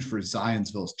huge for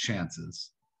Zionsville's chances,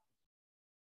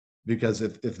 because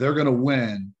if they're going to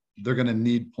win, they're going to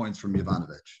need points from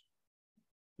Ivanovic.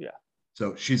 Yeah.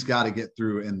 So she's got to get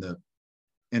through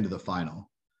into the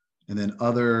final. And then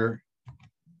what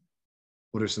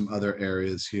are some other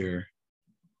areas here?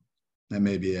 That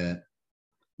may be it.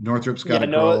 Northrop's got a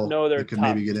girl that could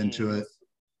maybe get into it.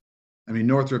 I mean,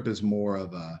 Northrop is more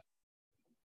of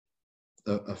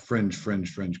a fringe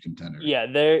contender. Yeah,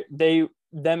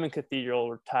 them and Cathedral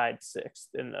were tied 6th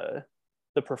in the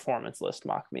performance list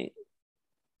mock meet.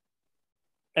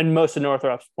 And most of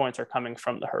Northrop's points are coming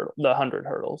from the 100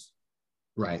 hurdles.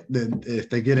 Right. Then if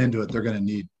they get into it, they're going to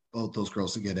need both those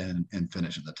girls to get in and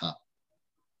finish in the top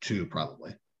 2,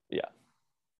 probably. Yeah.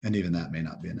 And even that may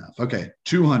not be enough. Okay.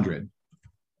 200.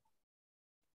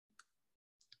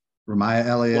 Ramiah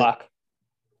Elliott.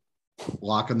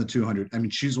 Lock on the 200. I mean,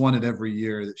 she's won it every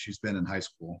year that she's been in high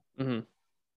school. Mm-hmm.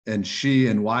 And she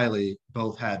and Wiley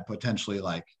both had potentially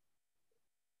like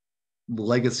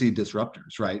legacy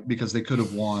disruptors, right? Because they could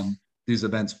have won these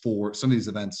events 4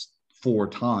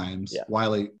 times. Yeah.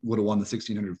 Wiley would have won the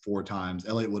 1600 4 times.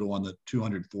 Elliott would have won the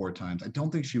 200 4 times. I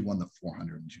don't think she won the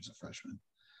 400 when she was a freshman.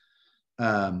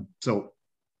 So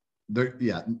there,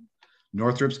 yeah,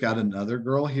 Northrop's got another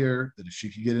girl here that if she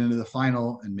could get into the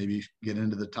final and maybe get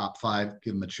into the top 5,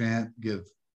 give them a chance,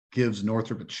 gives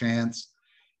Northrop a chance.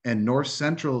 And North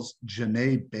Central's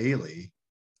Janae Bailey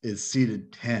is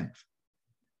seated 10th.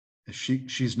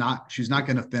 She's not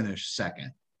going to finish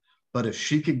second, but if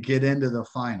she could get into the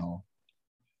final,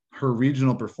 her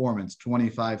regional performance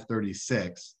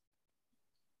 25:36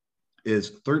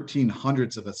 is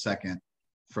 1300ths of a second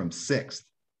from 6th.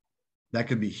 That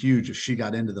could be huge if she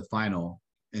got into the final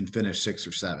and finished 6th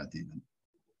or 7th even.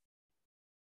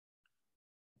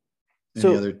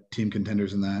 Any other team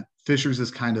contenders in that? Fisher's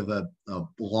is kind of a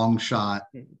long shot.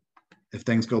 If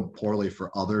things go poorly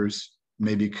for others,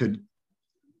 maybe could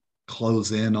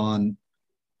close in on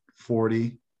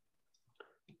 40.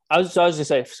 I was going to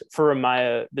say for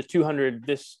Ramiah, the 200,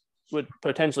 this would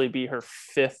potentially be her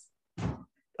 5th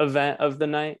event of the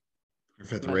night. Her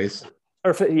 5th race?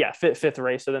 Or 5th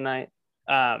race of the night.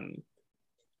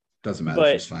 Doesn't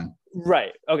matter. She's fine.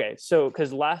 Right. Okay. So,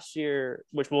 because last year,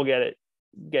 which we'll get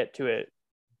to it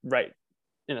right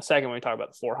in a second when we talk about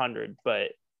the 400,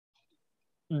 but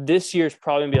this year's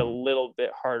probably gonna be a little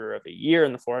bit harder of a year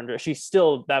in the 400. She's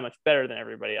still that much better than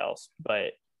everybody else,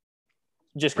 but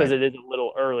just because it is a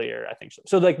little earlier, I think so.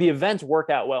 So like the events work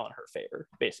out well in her favor,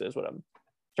 basically is what I'm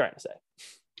trying to say.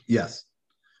 Yes.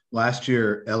 Last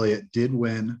year, Elliott did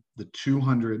win the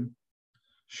 200.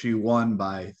 She won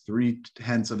by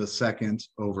 0.3 of a second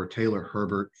over Taylor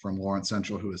Herbert from Lawrence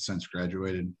Central, who has since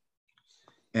graduated.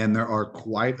 And there are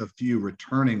quite a few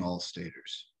returning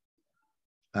All-Staters,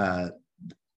 none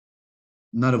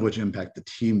of which impact the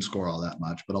team score all that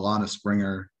much. But Alana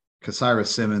Springer, Kasira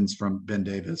Simmons from Ben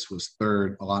Davis was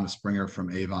third. Alana Springer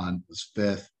from Avon was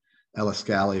fifth. Ella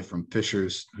Scally from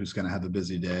Fishers, who's going to have a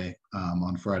busy day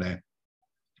on Friday,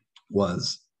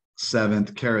 was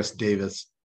seventh. Karis Davis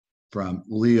from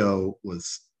Leo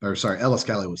Ella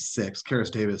Scally was sixth. Karis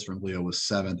Davis from Leo was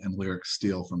seventh, and Lyric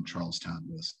Steele from Charlestown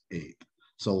was eighth.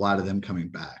 So a lot of them coming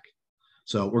back.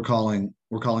 So we're calling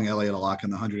Elliott a lock in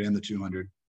the 100 and the 200.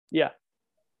 Yeah.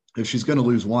 If she's going to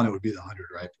lose one, it would be the 100,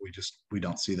 right? We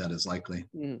don't see that as likely.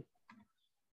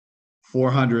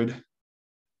 400.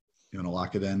 You want to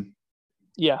lock it in?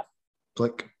 Yeah.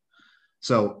 Click.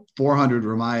 So 400,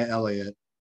 Ramiah Elliott.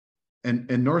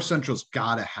 And North Central's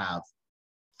got to have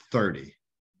 30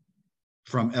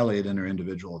 from Elliott in her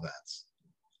individual events.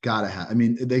 Got to have. I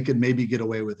mean, they could maybe get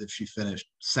away with if she finished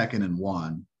second and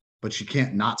one, but she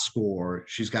can't not score.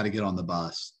 She's got to get on the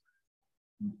bus.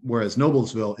 Whereas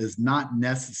Noblesville is not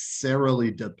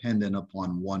necessarily dependent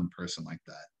upon one person like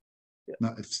that. Yeah.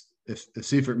 Now, if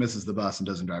Seifert misses the bus and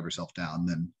doesn't drive herself down,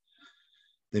 then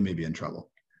they may be in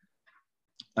trouble.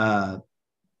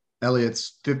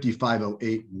 Elliott's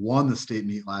 55.08 won the state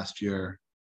meet last year.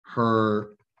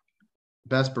 Her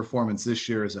best performance this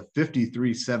year is a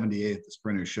 53.78 at the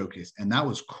Sprinters Showcase, and that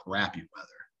was crappy weather.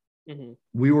 Mm-hmm.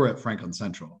 We were at Franklin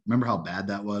Central. Remember how bad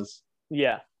that was?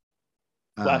 Yeah.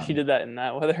 Wow, she did that in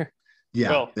that weather. Yeah.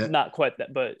 Well, not quite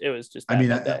that, but it was just. I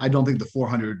mean, I don't think the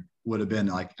 400 would have been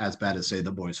like as bad as, say,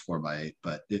 the boys 4x8,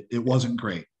 but it wasn't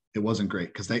great. It wasn't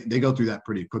great because they go through that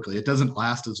pretty quickly. It doesn't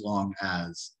last as long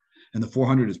as, and the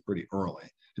 400 is pretty early.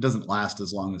 It doesn't last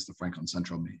as long as the Franklin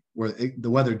Central meet, where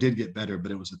the weather did get better,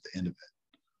 but it was at the end of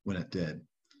it when it did.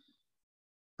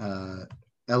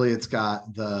 Elliott's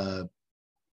got the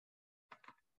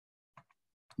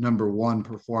number one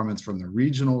performance from the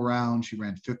regional round. She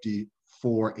ran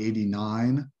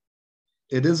 54.89.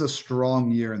 It is a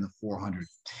strong year in the 400.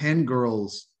 10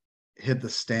 girls hit the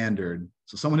standard.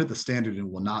 So someone hit the standard and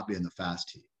will not be in the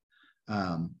fast heat.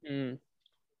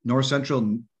 North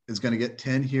Central is going to get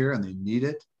 10 here and they need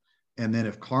it. And then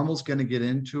if Carmel's going to get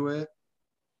into it,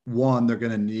 one, they're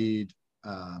going to need,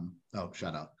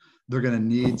 they're going to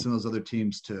need some of those other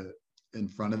teams in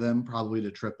front of them, probably to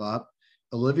trip up.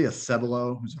 Olivia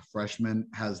Cebolo, who's a freshman,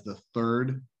 has the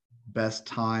third best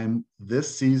time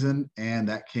this season, and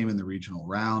that came in the regional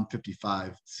round,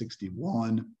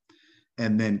 55.61.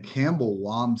 And then Campbell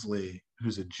Walmsley,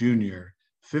 who's a junior,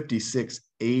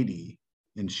 56.80,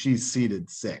 and she's seeded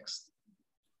sixth.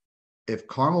 If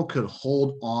Carmel could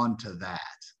hold on to that,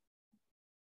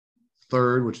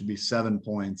 third, which would be 7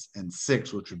 points, and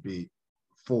six, which would be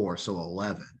 4, so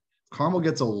 11. Carmel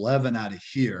gets 11 out of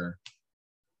here.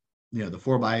 You know, the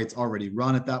 4x8's already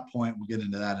run at that point. We'll get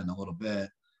into that in a little bit.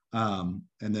 And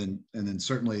then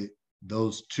certainly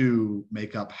those two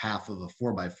make up half of a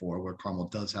 4x4, where Carmel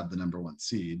does have the number one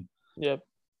seed. Yep.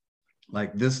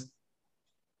 Like this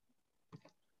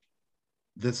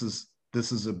is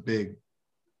a big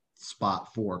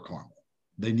spot for Carmel.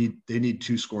 They need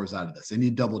 2 scores out of this. They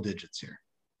need double digits here.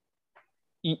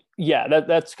 Yeah,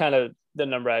 that's kind of the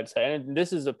number I'd say. And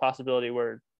this is a possibility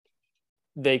where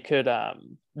they could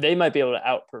they might be able to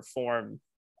outperform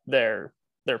their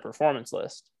performance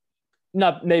list.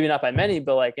 Maybe not by many,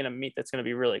 but like in a meet that's going to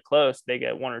be really close, they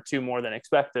get 1 or 2 more than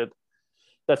expected.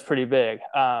 That's pretty big.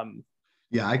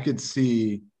 Yeah, I could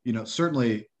see,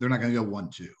 certainly they're not going to go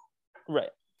 1-2.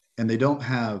 Right. And they don't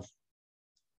have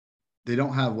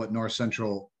what North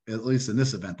Central, at least in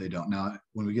this event, they don't. Now,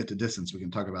 when we get to distance, we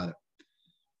can talk about it.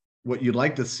 What you'd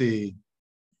like to see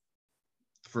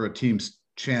for a team's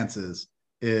chances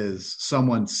is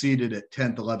someone seated at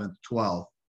 10th, 11th, 12th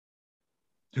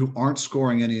who aren't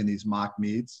scoring any in these mock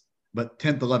meets, but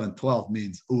 10th, 11th, 12th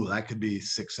means, that could be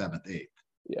 6th, 7th, 8th.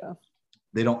 Yeah.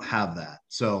 They don't have that.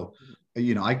 So,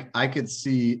 I could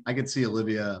see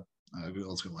Olivia,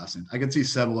 let's go last name. I could see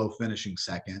Cebolo finishing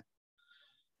second.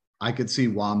 I could see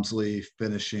Walmsley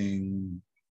finishing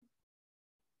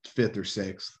 5th or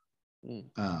 6th.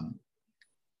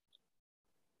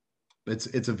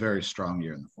 It's a very strong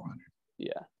year in the 400.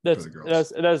 Yeah, that's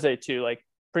a too. Like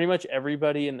pretty much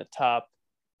everybody in the top,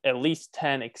 at least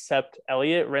 10 except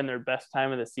Elliott, ran their best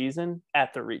time of the season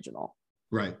at the regional.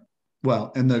 Right.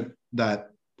 Well, and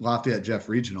that Lafayette Jeff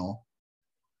regional.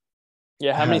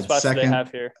 Yeah, how many spots do they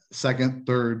have here? 2nd,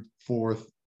 3rd, 4th,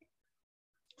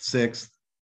 6th,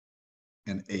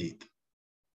 and 8th.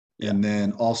 Yeah. And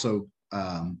then also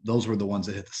those were the ones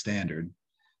that hit the standard.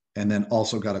 And then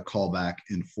also got a call back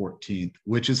in 14th,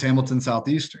 which is Hamilton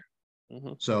Southeastern.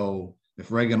 Mm-hmm. So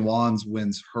If Reagan Wands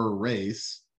wins her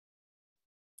race,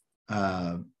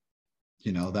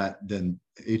 that then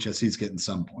HSE is getting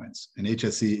some points. And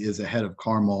HSE is ahead of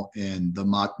Carmel in the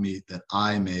mock meet that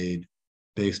I made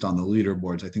based on the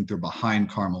leaderboards. I think they're behind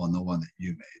Carmel in the one that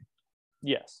you made.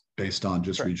 Yes. Based on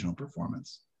just Correct. regional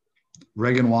performance.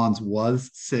 Reagan Wands was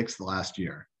 6th last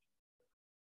year.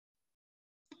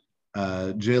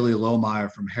 Jaylee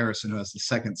Lohmeyer from Harrison, who has the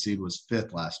 2nd seed, was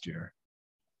 5th last year.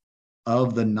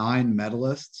 Of the 9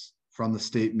 medalists from the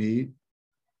state meet,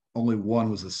 only one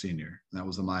was a senior. And that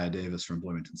was Amaya Davis from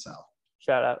Bloomington South.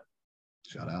 Shout out.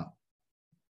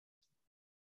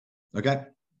 Okay.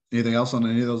 Anything else on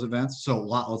any of those events? So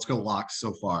let's go locks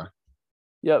so far.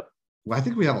 Yep. Well, I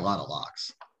think we have a lot of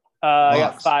locks. I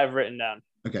got 5 written down.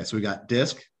 Okay. So we got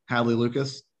disc, Hadley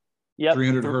Lucas. Yep.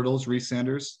 300 hurdles, Reese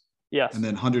Sanders. Yes. And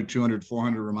then 100, 200,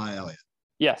 400, Ramiah Elliott.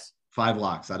 Yes. 5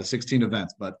 locks out of 16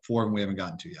 events, but 4 of them we haven't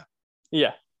gotten to yet.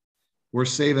 Yeah. We're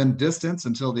saving distance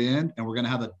until the end, and we're going to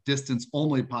have a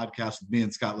distance-only podcast with me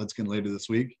and Scott Lidskin later this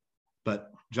week.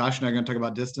 But Josh and I are going to talk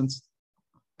about distance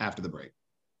after the break.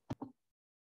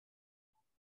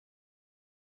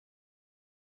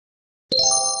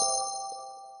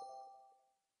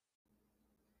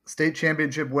 State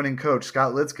championship winning coach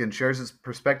Scott Lidskin shares his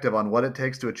perspective on what it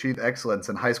takes to achieve excellence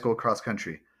in high school cross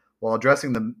country. While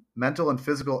addressing the mental and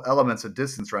physical elements of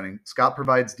distance running, Scott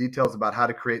provides details about how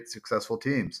to create successful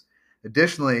teams.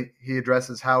 Additionally, he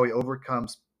addresses how he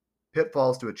overcomes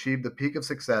pitfalls to achieve the peak of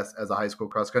success as a high school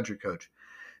cross country coach.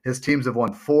 His teams have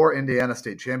won 4 Indiana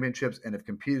state championships and have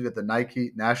competed at the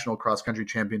Nike National Cross Country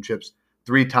Championships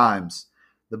 3 times.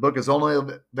 The book is only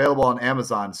available on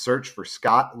Amazon. Search for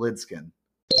Scott Lidskin.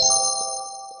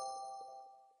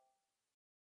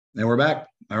 And we're back.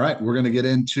 All right, we're going to get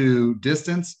into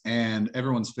distance and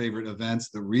everyone's favorite events,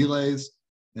 the relays,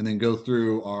 and then go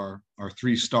through our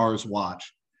 3 stars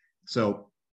watch. So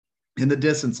in the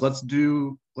distance, let's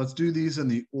do these in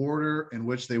the order in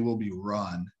which they will be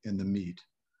run in the meet.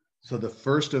 So the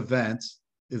first event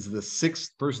is the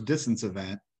first distance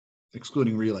event,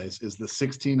 excluding relays, is the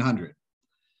 1600.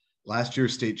 Last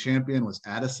year's state champion was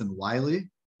Addison Wiley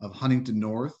of Huntington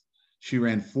North. She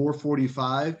ran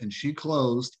 4:45 and she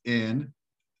closed in,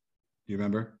 do you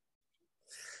remember?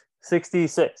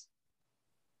 66.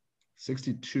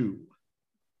 62.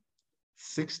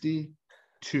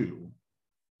 62.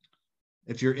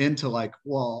 If you're into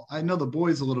I know the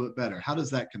boys a little bit better. How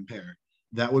does that compare?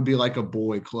 That would be like a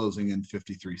boy closing in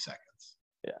 53 seconds.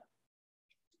 Yeah.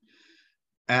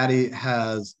 Addie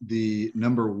has the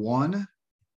number 1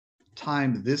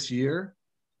 time this year.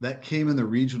 That came in the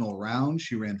regional round.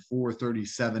 She ran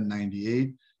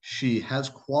 4:37.98. She has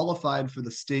qualified for the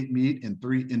state meet in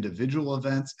 3 individual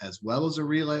events as well as a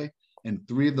relay. And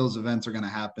 3 of those events are going to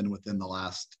happen within the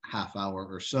last half hour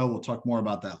or so. We'll talk more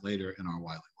about that later in our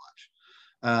Wiley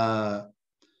Watch.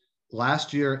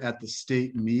 Last year at the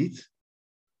state meet,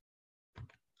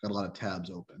 got a lot of tabs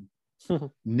open.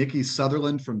 Nikki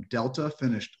Sutherland from Delta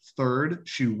finished 3rd.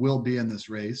 She will be in this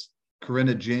race.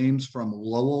 Corinna James from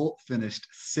Lowell finished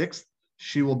 6th.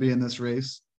 She will be in this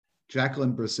race.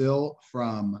 Jacqueline Brazil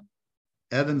from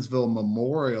Evansville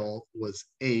Memorial was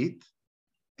 8th.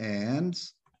 And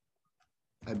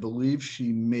I believe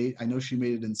I know she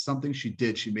made it in something. She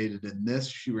did. She made it in this.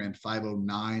 She ran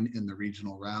 5:09 in the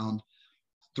regional round.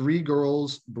 3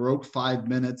 girls broke 5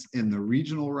 minutes in the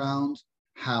regional round.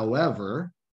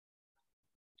 However,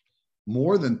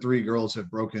 more than 3 girls have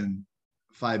broken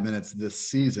 5 minutes this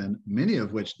season, many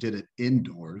of which did it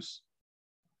indoors.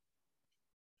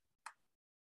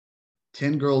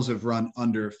 10 girls have run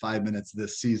under 5 minutes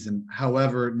this season.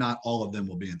 However, not all of them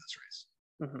will be in this race.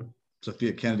 Mm-hmm.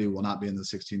 Sophia Kennedy will not be in the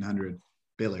 1600.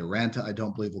 Bailey Aranta, I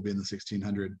don't believe, will be in the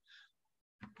 1600.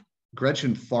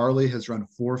 Gretchen Farley has run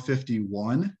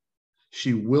 4:51.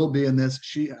 She will be in this.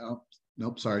 She's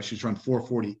run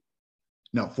 4:40.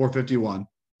 No, 4:51.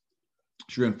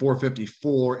 She ran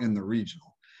 4:54 in the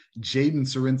regional. Jaden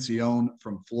Cerencione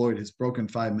from Floyd has broken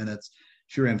 5 minutes.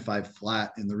 She ran 5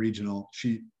 flat in the regional.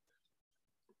 She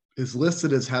is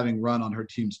listed as having run on her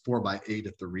team's 4x8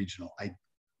 at the regional. Do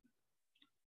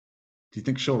you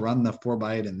think she'll run the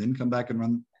 4x8 and then come back and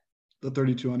run the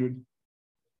 3200?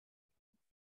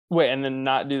 Wait, and then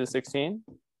not do the 16?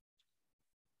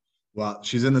 Well,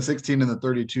 she's in the 16 and the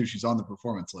 32. She's on the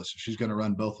performance list. She's going to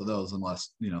run both of those unless,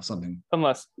 something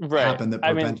happened that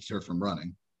prevented her from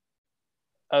running.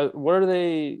 What are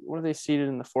they seated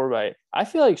in the 4x8? I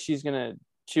feel like she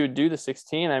would do the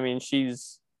 16. I mean, they're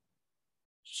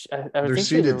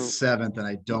seated 7th, and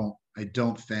I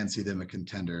don't fancy them a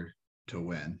contender to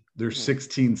win. They're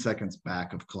 16 seconds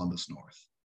back of Columbus North.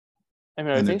 I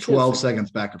mean, I And they're think 12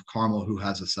 seconds back of Carmel, who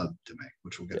has a sub to make,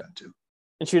 which we'll get into.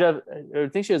 And I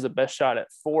think she has the best shot at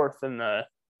fourth in the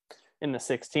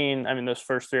 16. I mean, those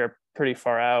first three are pretty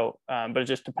far out, but it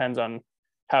just depends on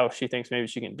how she thinks maybe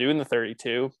she can do in the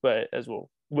 32. But as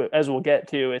we'll get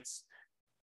to, it's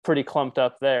pretty clumped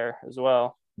up there as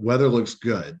well. Weather looks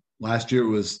good. Last year it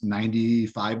was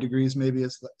 95 degrees, maybe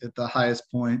it's at the highest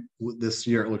point. This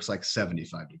year it looks like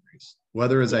 75 degrees.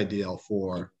 Weather is ideal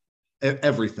for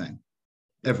everything.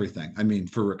 Everything. I mean,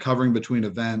 for recovering between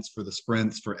events, for the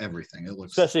sprints, for everything. It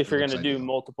looks, especially if you're going to do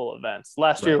multiple events.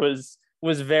 Last year was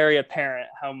very apparent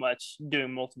how much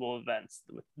doing multiple events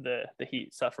with the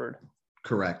heat suffered.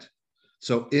 Correct.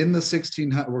 So in the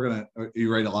 1600, are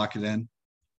you ready to lock it in?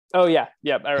 Oh yeah.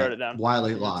 Yep. I wrote it down.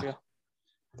 Wiley lock.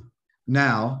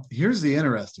 Now, here's the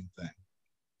interesting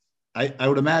thing. I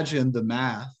would imagine the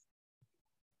math,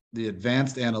 the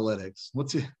advanced analytics, I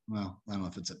don't know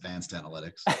if it's advanced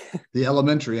analytics. The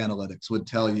elementary analytics would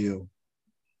tell you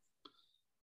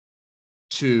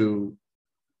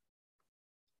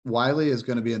Wiley is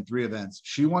going to be in 3 events.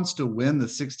 She wants to win the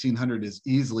 1600 as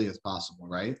easily as possible,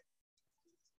 right?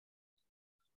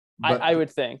 I would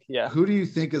think, yeah. Who do you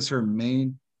think is her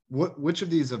main, which of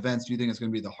these events do you think is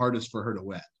going to be the hardest for her to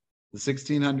win? The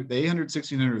 1600, the 800,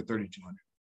 1600, or 3200?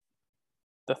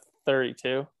 The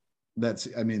 32. That's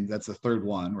the third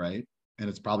one, right? And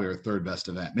it's probably her third best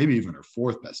event, maybe even her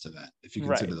fourth best event, if you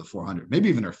consider the 400, maybe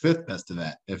even her fifth best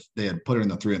event, if they had put her in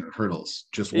the 300 hurdles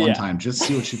just one time, just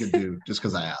see what she could do, just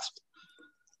because I asked.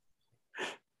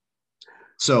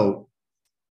 So,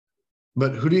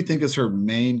 but who do you think is her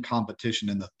main competition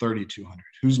in the 3200?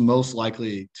 Who's most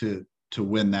likely to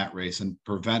win that race and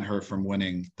prevent her from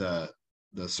winning the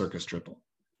Circus Triple?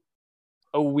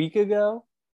 A week ago,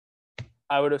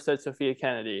 I would have said Sophia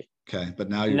Kennedy. Okay, but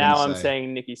now I'm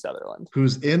saying Nikki Sutherland,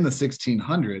 who's in the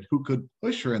 1600, who could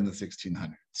push her in the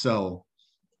 1600. So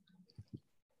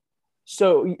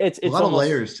it's a lot of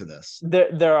layers to this.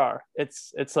 There are.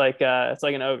 It's like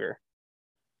an ogre.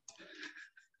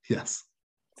 Yes,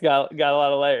 it's got a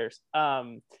lot of layers.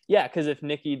 Because if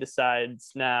Nikki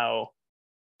decides now,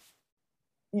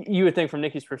 you would think from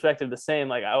Nikki's perspective the same,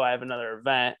 like, oh, I have another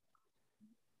event,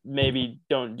 maybe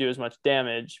don't do as much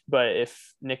damage. But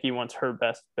if Nikki wants her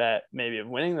best bet maybe of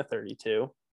winning the 32,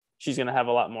 she's going to have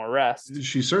a lot more rest.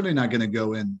 She's certainly not going to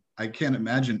go in. I can't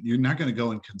imagine you're not going to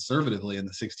go in conservatively in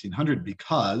the 1600,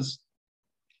 because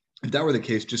if that were the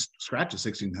case, just scratch the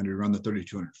 1600, run the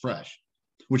 3200 fresh,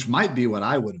 which might be what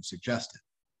I would have suggested.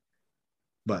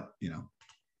 But,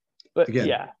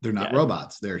 again, they're not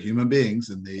robots. They're human beings,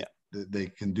 and they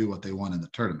can do what they want in the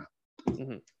tournament.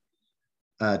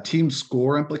 Mm-hmm. Team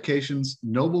score implications.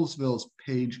 Noblesville's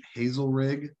Paige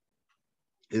Hazelrig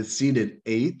is seeded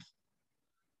 8th.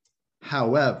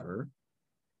 However,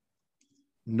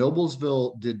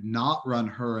 Noblesville did not run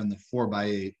her in the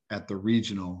 4x8 at the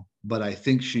regional, but I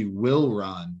think she will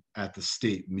run at the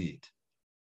state meet.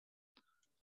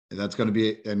 That's going to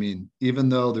be, even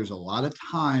though there's a lot of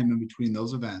time in between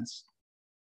those events,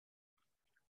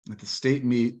 at the state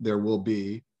meet, there will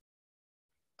be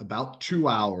about 2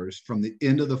 hours from the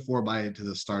end of the 4x8 to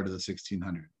the start of the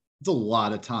 1600. It's a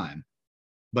lot of time,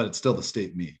 but it's still the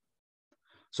state meet.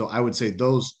 So I would say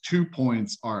those 2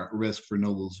 points are at risk for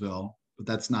Noblesville, but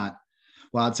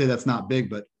I'd say that's not big,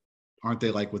 but aren't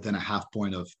they like within a half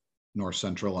point of North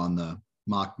Central on the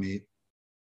mock meet?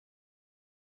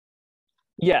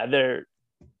 Yeah,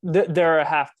 they're a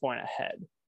half point ahead.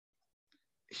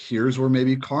 Here's where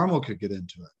maybe Carmel could get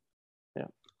into it. Yeah.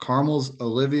 Carmel's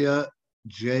Olivia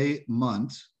J.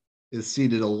 Munt is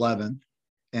seated 11th,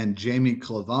 and Jamie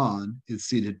Clavon is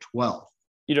seated 12th.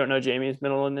 You don't know Jamie's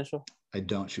middle initial? I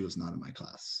don't. She was not in my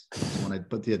class. So when I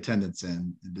put the attendance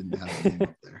in, it didn't have her name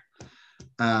up there.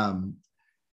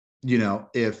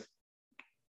 If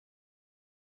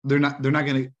they're not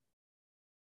going to,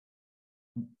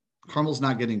 Carmel's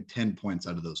not getting 10 points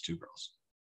out of those 2 girls.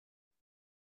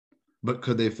 But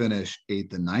could they finish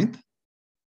 8th and 9th?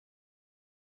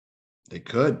 They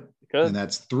could. And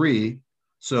that's 3.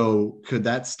 So could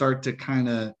that start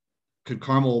to could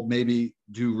Carmel maybe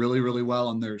do really, really well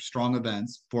on their strong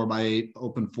events, 4x8,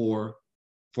 open 4,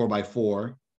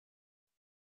 4x4,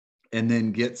 and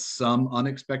then get some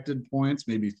unexpected points,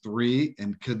 maybe 3?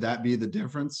 And could that be the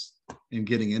difference in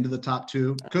getting into the top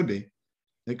 2? Could be.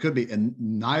 It could be. And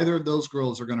neither of those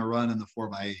girls are going to run in the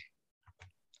 4x8.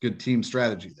 Good team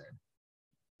strategy there.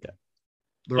 Yeah.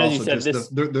 They're also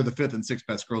they're the 5th and 6th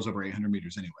best girls over 800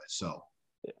 meters anyway. So.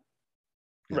 Yeah.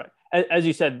 Right. As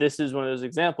you said, this is one of those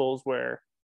examples where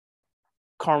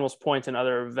Carmel's points in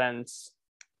other events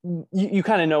you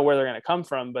kind of know where they're going to come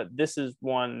from, but this is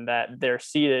one that they're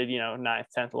seeded, 9th,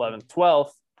 10th, 11th,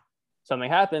 12th. Something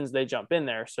happens, they jump in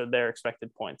there. So their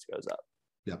expected points goes up.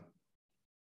 Yep.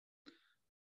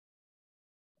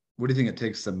 What do you think it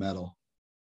takes to medal?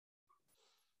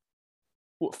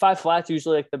 5 flats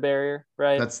usually like the barrier,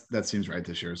 right? That seems right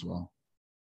this year as well.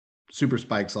 Super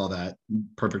spikes, all that,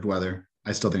 perfect weather.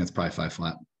 I still think it's probably 5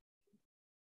 flat.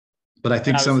 But I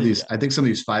think some of these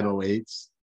 508s,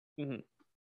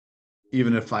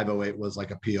 even if 508 was like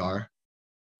a PR,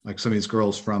 like some of these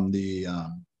girls from the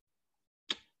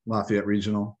Lafayette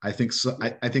Regional, I think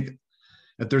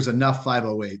if there's enough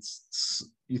 508s,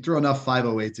 you throw enough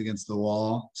 508s against the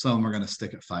wall, some of them are going to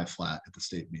stick at 5 flat at the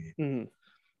state meet.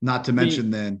 Not to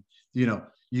mention then,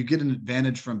 you get an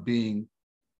advantage from being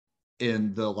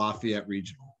in the Lafayette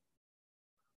Regional,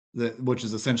 which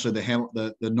is essentially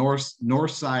the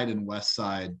north side and west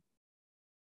side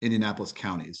Indianapolis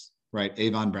counties, right?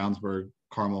 Avon, Brownsburg,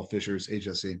 Carmel, Fishers,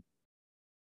 HSE.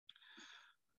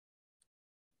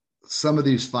 Some of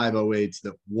these 508s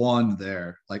that won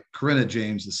there, like Corinna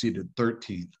James is seated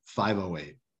 13th,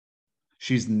 508.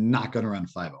 She's not going to run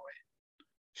 508.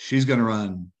 She's going to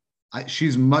run,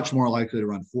 she's much more likely to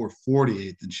run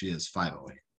 448 than she is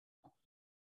 508.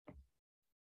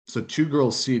 So 2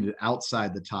 girls seated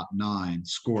outside the top 9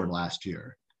 scored last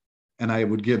year, and I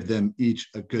would give them each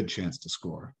a good chance to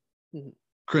score.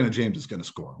 Corinna James is going to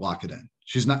score, lock it in.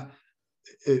 She's not,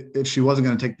 if she wasn't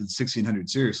going to take the 1600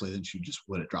 seriously, then she just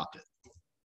would have dropped it.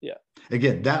 Yeah.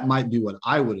 Again, that might be what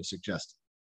I would have suggested,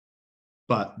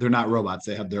 but they're not robots.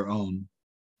 They have their own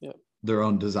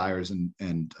desires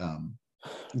and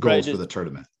goals for the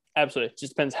tournament. Absolutely. It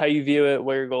just depends how you view it,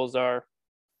 what your goals are.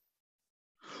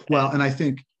 Well, and I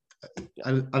think, I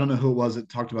don't know who it was that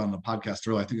talked about on the podcast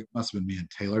earlier. I think it must have been me and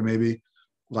Taylor, maybe.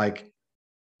 Maybe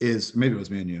it was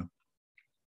me and you.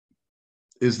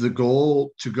 Is the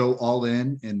goal to go all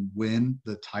in and win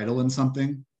the title in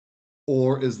something?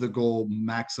 Or is the goal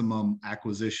maximum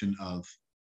acquisition of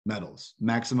medals,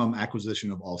 maximum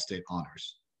acquisition of all state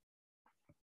honors?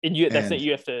 And you have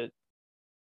to,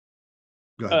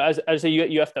 I would say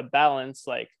you have to balance,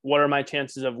 like, what are my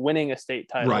chances of winning a state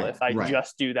title if I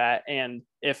just do that? And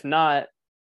if not,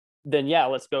 then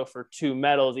let's go for 2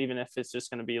 medals, even if it's just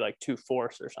going to be like 2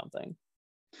 fourths or something.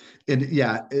 And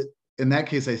in that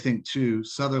case, I think too,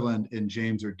 Sutherland and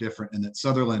James are different in that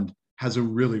Sutherland has a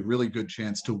really, really good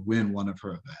chance to win one of her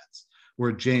events,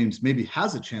 where James maybe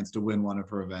has a chance to win one of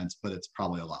her events, but it's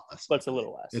probably a lot less. But it's a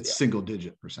little less. It's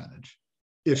single-digit percentage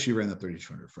if she ran the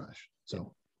 3200 fresh.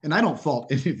 So, and I don't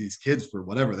fault any of these kids for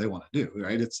whatever they want to do,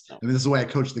 right? This is the way I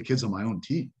coach the kids on my own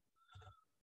team.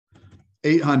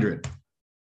 800.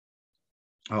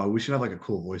 Oh, we should have like a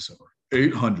cool voiceover.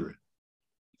 800.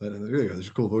 There you go. There's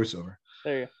a cool voiceover.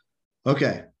 There you go.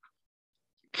 Okay.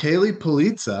 Kaylee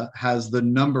Polizza has the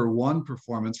number 1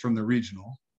 performance from the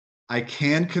regional. I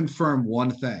can confirm one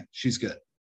thing. She's good.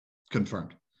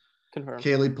 Confirmed.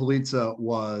 Kaylee Polizza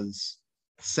was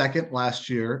 2nd last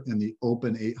year in the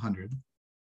Open 800.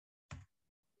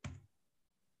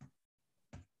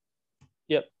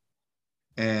 Yep.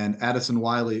 And Addison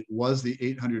Wiley was the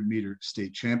 800-meter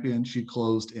state champion. She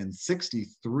closed in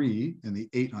 63 in the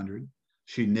 800.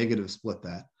 She negative split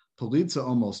that. Polizza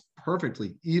almost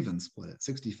perfectly even split it,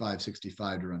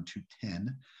 65-65 to run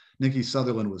 210. Nikki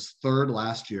Sutherland was 3rd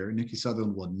last year. Nikki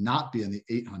Sutherland will not be in the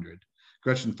 800.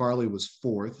 Gretchen Farley was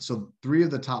 4th. So 3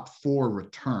 of the top 4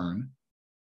 return.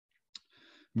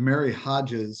 Mary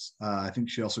Hodges, I think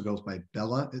she also goes by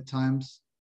Bella at times.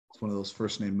 It's one of those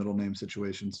first name, middle name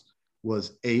situations,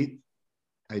 was 8th.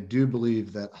 I do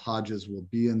believe that Hodges will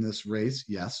be in this race.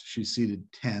 Yes, she's seated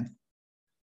 10th.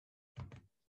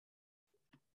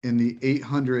 In the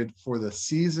 800 for the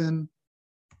season,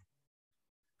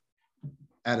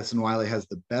 Addison Wiley has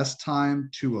the best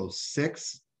time,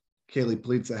 2:06. Kaylee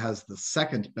Polizza has the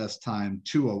 2nd best time,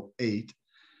 2:08.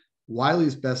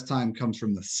 Wiley's best time comes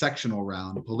from the sectional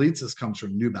round. Polizza's comes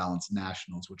from New Balance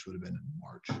Nationals, which would have been in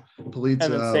March.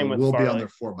 Polizza will be on their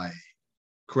 4x8.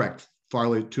 Correct.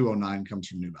 Farley 2:09 comes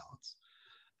from New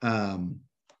Balance.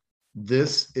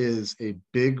 This is a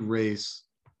big race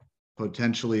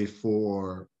potentially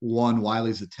for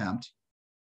Wiley's attempt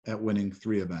at winning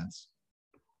 3 events.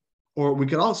 Or we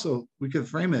could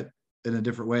frame it in a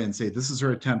different way and say this is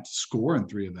her attempt to score in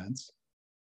 3 events,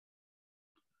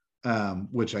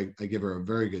 which I give her a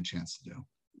very good chance to do.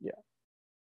 Yeah.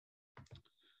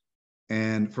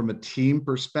 And from a team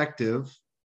perspective,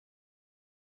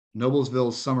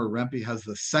 Noblesville's Summer Rempe has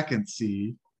the 2nd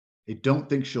seed. I don't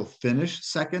think she'll finish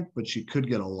 2nd, but she could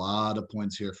get a lot of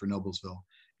points here for Noblesville.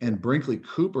 And Brinkley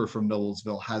Cooper from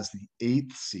Noblesville has the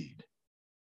 8th seed.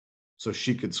 so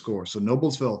she could score. So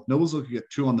Noblesville could get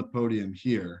 2 on the podium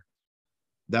here.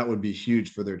 That would be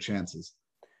huge for their chances.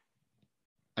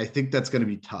 I think that's going to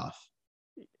be tough.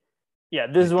 Yeah,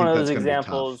 this is one of those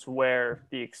examples where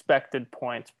the expected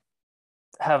points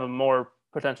have a more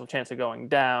potential chance of going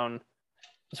down,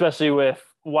 especially with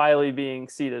Wiley being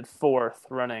seated 4th,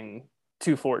 running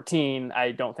 2:14.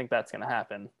 I don't think that's going to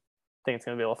happen. I think it's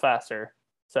going to be a little faster.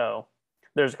 So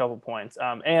there's a couple points.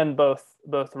 And both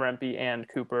Rempe and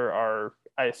Cooper are,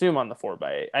 I assume, on the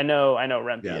 4x8. I know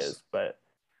Rempe is, but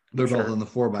they're both on the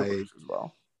 4x8 as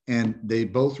well. And they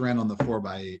both ran on the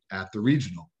 4x8 at the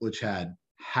regional, which had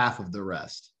half of the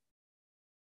rest.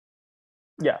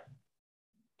 Yeah.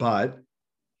 But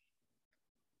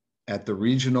at the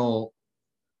regional,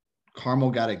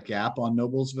 Carmel got a gap on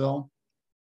Noblesville,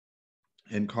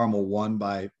 and Carmel won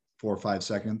by 4 or 5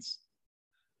 seconds.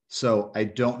 So I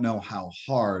don't know how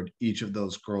hard each of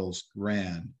those girls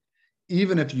ran,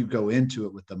 even if you go into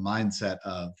it with the mindset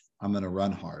of, I'm going to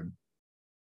run hard.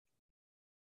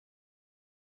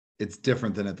 It's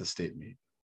different than at the state meet.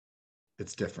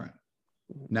 It's different.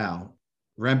 Now,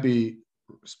 Rempe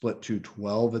split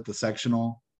 2:12 at the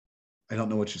sectional. I don't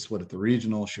know what she split at the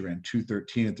regional. She ran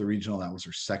 2:13 at the regional. That was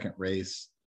her second race.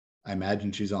 I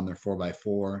imagine she's on their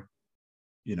 4x4.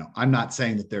 I'm not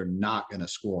saying that they're not going to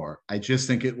score. I just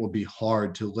think it will be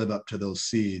hard to live up to those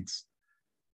seeds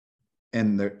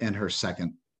in her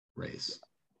second race.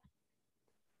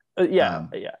 But if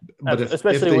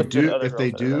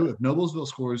Noblesville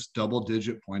scores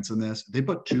double-digit points in this, they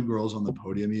put 2 girls on the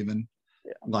podium even.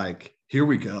 Yeah. Like, here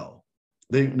we go.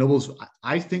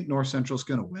 I think North Central's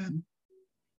going to win,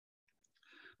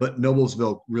 but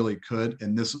Noblesville really could,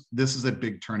 and this is a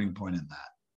big turning point in that.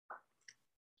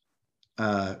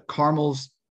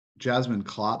 Carmel's Jasmine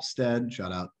Klopstead,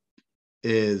 shout out,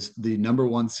 is the number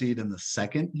 1 seed in the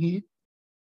second heat,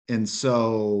 and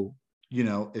so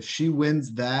if she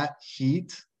wins that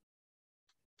heat,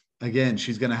 again,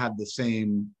 she's going to have the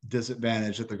same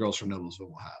disadvantage that the girls from Noblesville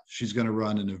will have. She's going to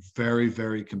run in a very,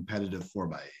 very competitive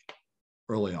 4x8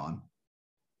 early on.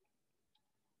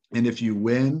 And if you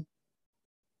win,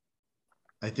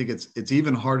 I think it's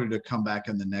even harder to come back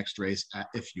in the next race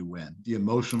if you win. The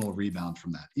emotional rebound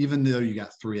from that, even though you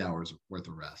got 3 hours worth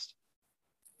of rest.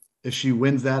 If she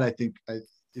wins that,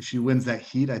 if she wins that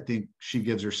heat, I think she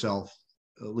gives herself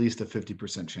at least a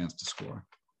 50% chance to score.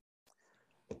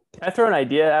 Can I throw an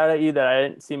idea out at you that I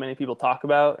didn't see many people talk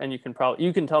about, and you can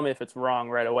tell me if it's wrong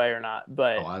right away or not.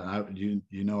 But I will.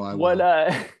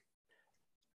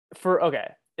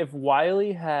 If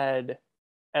Wiley had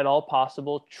at all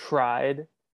possible tried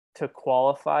to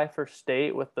qualify for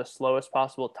state with the slowest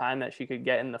possible time that she could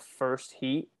get in the first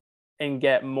heat and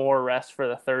get more rest for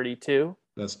the 32,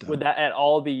 would that at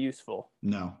all be useful?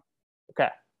 No. Okay.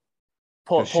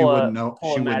 She wouldn't know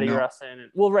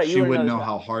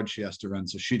how hard she has to run,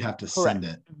 so she'd have to send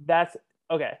it. That's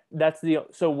okay.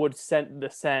 Would the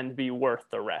send be worth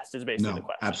the rest? Is basically the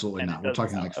question. Absolutely not. We're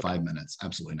talking like 5 minutes.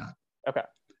 Absolutely not. Okay.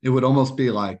 It would almost be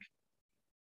like,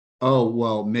 oh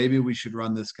well, maybe we should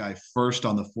run this guy first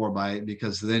on the 4x8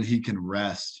 because then he can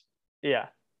rest. Yeah.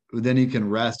 Then he can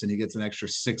rest and he gets an extra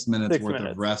 6 minutes worth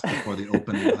of rest before the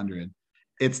open 800.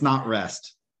 It's not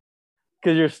rest.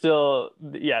 Because you're still,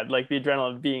 like the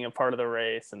adrenaline of being a part of the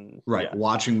race and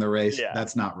watching the race.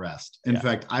 That's not rest. In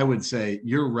fact, I would say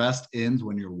your rest ends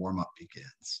when your warm up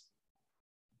begins.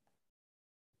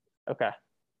 Okay.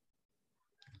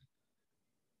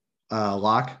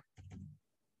 Lock.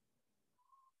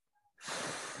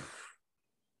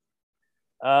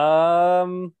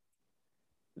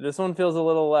 This one feels a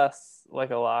little less like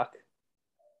a lock.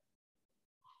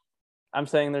 I'm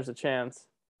saying there's a chance.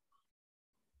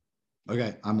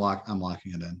 Okay, I'm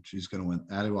locking it in. She's going to win.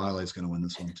 Addie Wiley is going to win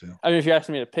this one too. I mean, if you're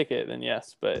asking me to pick it, then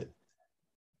yes, but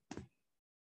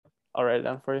I'll write it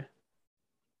down for you.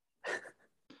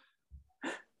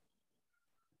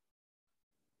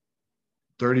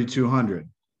 $3,200.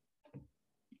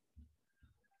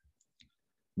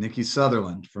 Nikki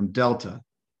Sutherland from Delta,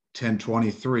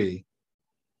 10:23.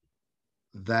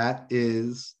 That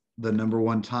is the number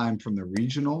 1 time from the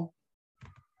regional.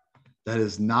 That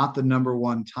is not the number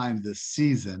 1 time this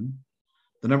season.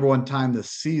 The number 1 time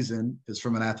this season is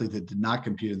from an athlete that did not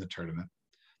compete in the tournament.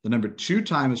 The number 2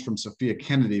 time is from Sophia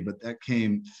Kennedy, but that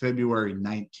came February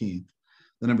 19th.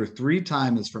 The number 3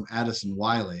 time is from Addison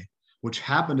Wiley, which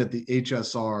happened at the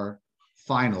HSR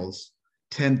finals,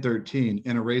 10:13,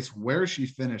 in a race where she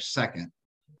finished second,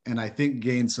 and I think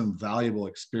gained some valuable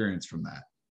experience from that.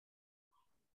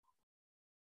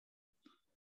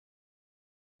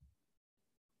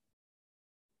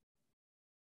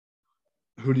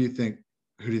 Who do you think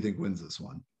wins this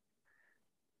one?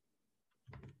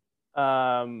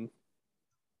 Um,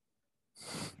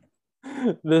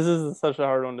 this is such a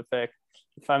hard one to pick.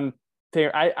 If I'm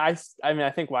there, I mean,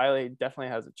 I think Wiley definitely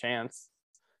has a chance.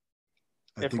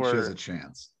 I think she has a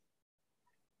chance.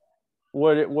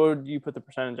 What would you put the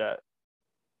percentage at?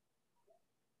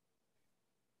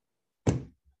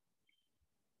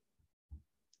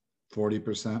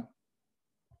 40%.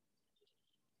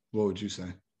 What would you say?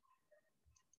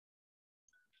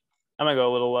 I'm gonna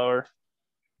go a little lower.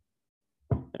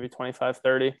 Maybe 25,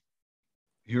 30.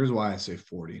 Here's why I say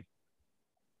 40.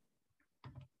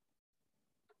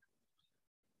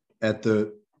 At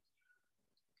the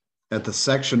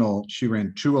sectional, she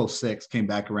ran 2:06, came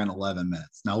back and ran 11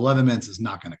 minutes. Now, 11 minutes is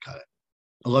not going to cut it.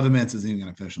 11 minutes isn't even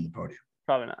going to finish on the podium.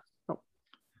 Probably not. Nope.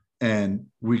 And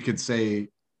we could say,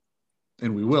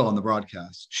 and we will on the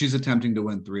broadcast, she's attempting to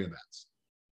win 3 events.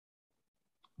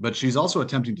 But she's also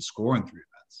attempting to score in 3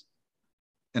 events.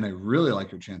 And I really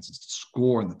like her chances to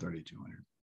score in the 3,200.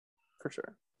 For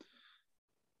sure.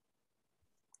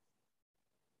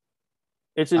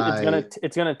 It's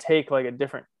gonna take like a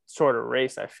different sort of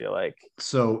race, I feel like.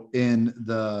 So in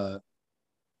the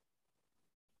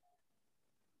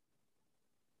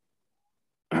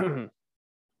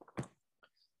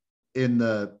in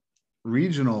the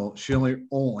regional, she only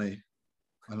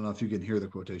I don't know if you can hear the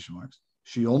quotation marks.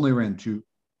 She only ran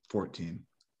 2:14.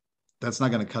 That's not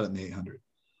going to cut it in the 800.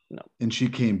 No. And she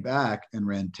came back and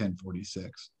ran 10:46.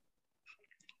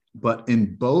 But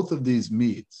in both of these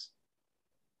meets,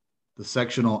 the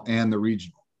sectional and the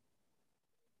regional,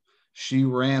 she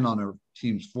ran on her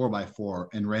team's 4x4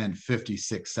 and ran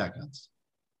 56 seconds.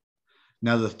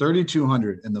 Now, the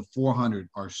 3,200 and the 400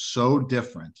 are so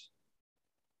different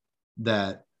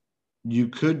that you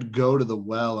could go to the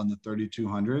well in the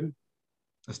 3,200,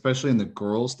 especially in the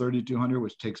girls' 3,200,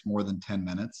 which takes more than 10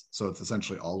 minutes. So it's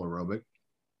essentially all aerobic.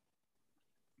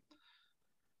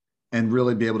 And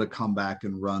really be able to come back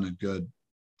and run a good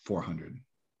 400.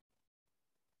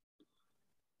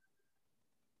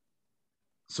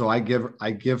 So I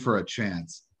give her a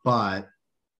chance, but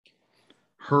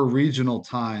her regional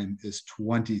time is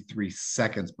 23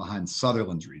 seconds behind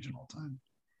Sutherland's regional time.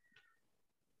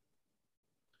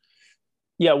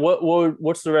 Yeah,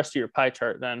 what's the rest of your pie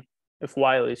chart then? If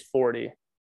Wiley's 40%.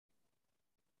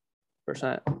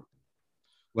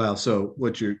 Well, so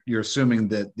what you're assuming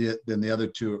that then the other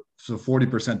two, so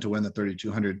 40% to win the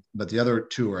 3,200, but the other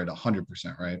two are at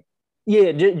 100%, right?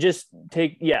 Yeah, just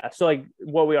take So like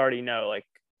what we already know, like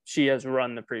she has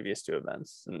run the previous 2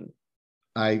 events, and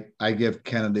I give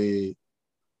Kennedy,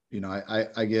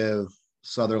 I give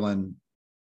Sutherland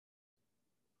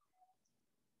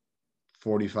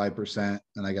 45%,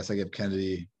 and I guess I give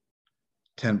Kennedy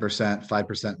 10%,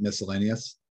 5%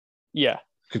 miscellaneous. Yeah.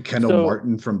 Could Kendall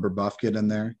Martin from Brebeuf get in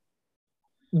there?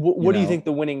 What do you think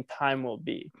the winning time will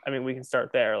be? I mean, we can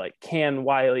start there. Like, can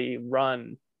Wiley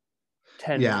run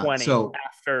 10:20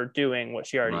 after doing what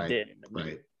she already did in the meet?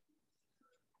 Right.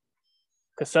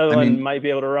 Because Sutherland might be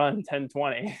able to run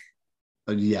 10:20.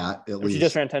 Yeah, at least. She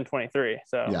just ran 10:23.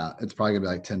 So yeah, it's probably gonna be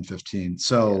like 10:15.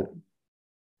 So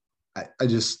I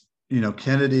just,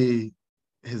 Kennedy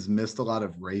has missed a lot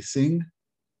of racing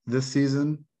this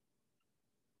season.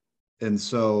 And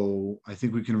so I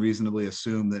think we can reasonably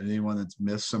assume that anyone that's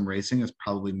missed some racing has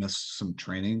probably missed some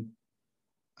training.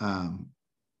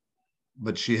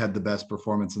 But she had the best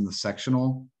performance in the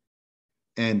sectional.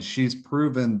 And she's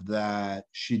proven that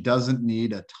she doesn't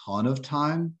need a ton of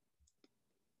time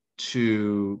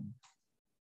to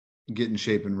get in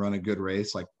shape and run a good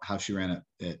race, like how she ran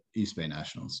at East Bay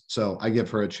Nationals. So I give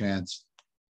her a chance.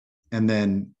 And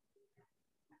then,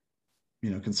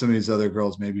 can some of these other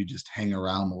girls maybe just hang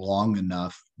around long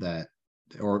enough that,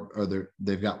 or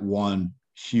they've got one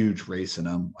huge race in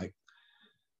them, like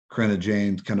Corinna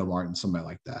James, Kendall Martin, somebody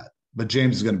like that. But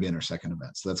James is going to be in her second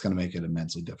event, so that's going to make it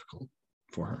immensely difficult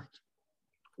for her.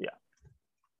 Yeah.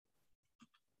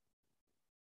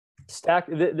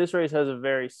 This race has a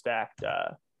very stacked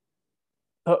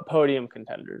podium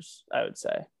contenders, I would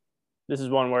say. This is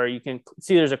one where you can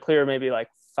see there's a clear maybe like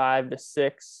 5 to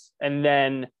 6, and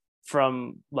then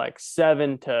from like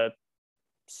 7 to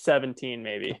 17,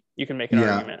 maybe you can make an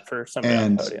argument for somebody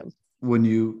on the podium.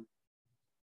 When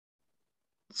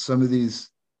some of these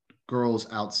girls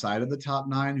outside of the top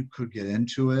 9 who could get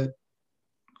into it,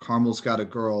 Carmel's got a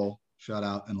girl, shout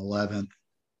out, in 11th.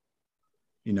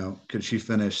 Could she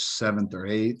finish 7th or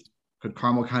 8th? Could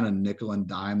Carmel kind of nickel and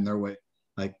dime their way,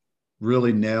 like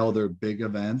really nail their big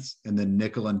events and then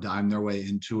nickel and dime their way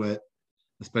into it,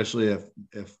 especially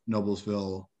if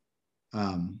Noblesville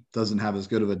doesn't have as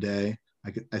good of a day?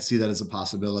 I see that as a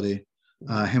possibility.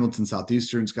 Hamilton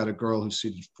Southeastern's got a girl who's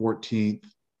seated 14th.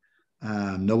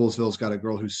 Noblesville's got a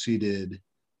girl who's seeded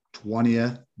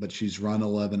 20th, but she's run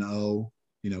 11-0.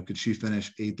 Could she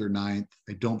finish 8th or 9th?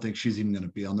 I don't think she's even going to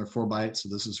be on their 4x8, so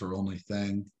this is her only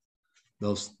thing.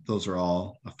 Those are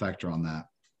all a factor on that.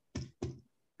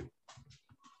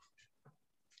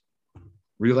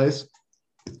 Relays.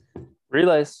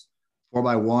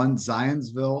 4x1,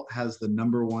 Zionsville has the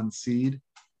number 1 seed,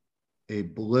 a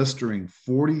blistering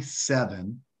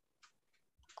 47-68.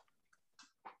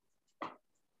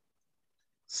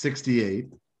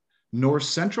 North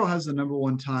Central has the number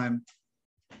 1 time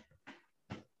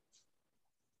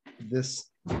this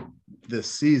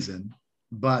season,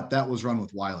 but that was run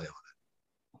with Wiley on it.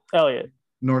 Elliott.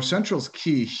 North Central's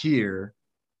key here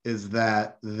is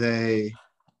that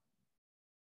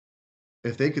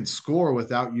if they could score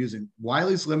without using –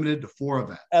 Wiley's limited to 4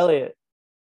 events. Elliott.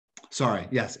 Sorry.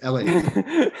 Yes, Elliott.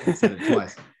 I said it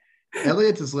twice.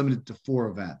 Elliott is limited to 4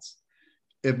 events.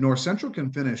 If North Central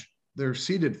can finish – they're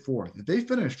seeded 4th. If they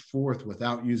finished 4th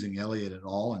without using Elliott at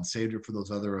all and saved it for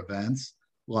those other events,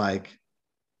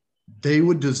 they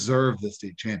would deserve the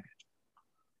state championship.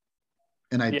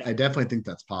 And I definitely think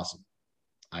that's possible.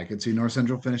 I could see North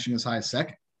Central finishing as high as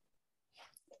 2nd.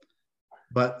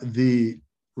 But the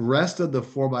rest of the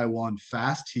 4x1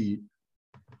 fast heat,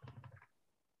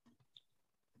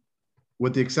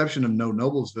 with the exception of no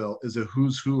Noblesville, is a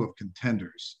who's who of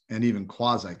contenders and even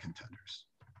quasi-contenders.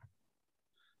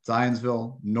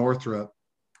 Zionsville, Northrop,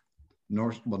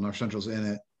 North Central's in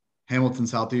it, Hamilton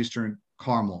Southeastern,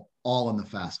 Carmel, all in the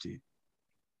fast heat.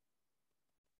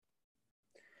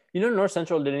 North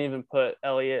Central didn't even put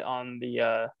Elliott on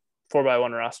the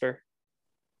 4x1 roster.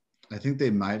 I think they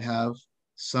might have.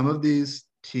 Some of these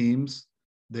teams,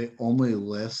 they only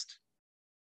list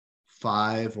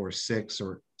 5 or 6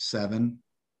 or 7.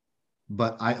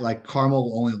 But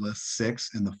Carmel only lists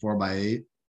 6 in the 4x8.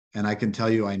 And I can tell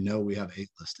you, I know we have 8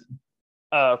 listed.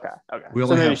 Oh, okay.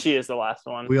 So maybe she is the last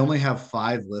one. We only have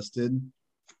 5 listed.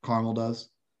 Carmel does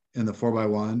in the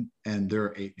 4x1, and there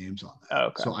are 8 names on that. Oh,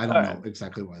 okay. So I don't know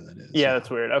exactly why that is. Yeah, that's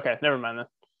weird. Okay, never mind then.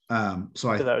 So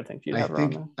I would think you'd have her on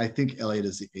there. I think Elliott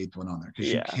is the 8th one on there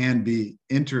because you can be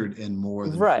entered in more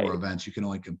than 4 events. You can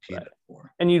only compete at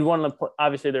 4. And you'd want to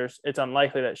obviously it's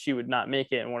unlikely that she would not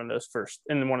make it in one of those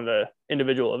in one of the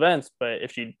individual events. But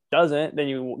if she doesn't, then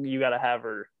you got to have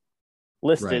her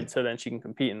listed so then she can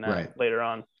compete in that later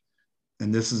on.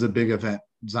 And this is a big event.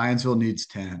 Zionsville needs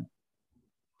 10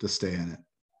 to stay in it.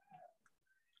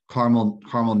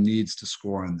 Carmel needs to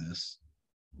score in this.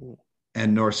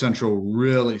 And North Central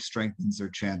really strengthens their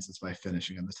chances by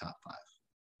finishing in the top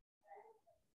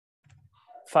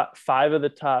 5. 5 of the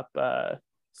top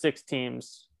 6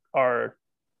 teams are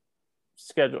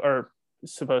scheduled or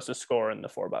supposed to score in the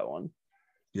 4x1.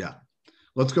 Yeah.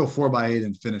 Let's go 4x8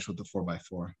 and finish with the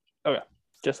 4x4. Okay.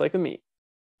 Just like a meet.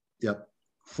 Yep.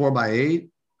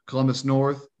 4x8, Columbus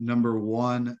North, number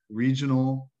 1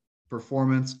 regional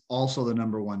performance, also the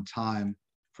number 1 time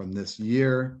from this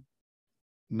year,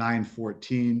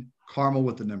 9:14. Carmel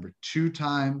with the number 2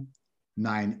 time,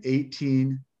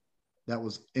 9:18. That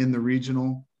was in the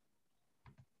regional.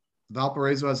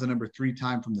 Valparaiso has the number 3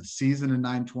 time from the season in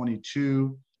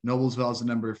 9:22. Noblesville has the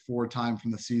number 4 time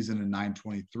from the season in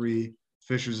 9:23.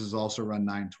 Fishers has also run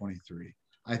 9:23.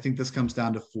 I think this comes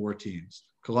down to 4 teams: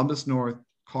 Columbus North,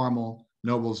 Carmel,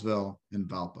 Noblesville, and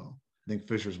Valpo. I think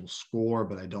Fishers will score,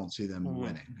 but I don't see them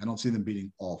winning. I don't see them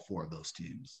beating all 4 of those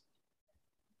teams.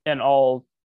 And all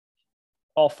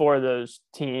 4 of those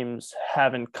teams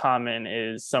have in common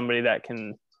is somebody that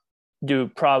can do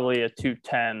probably a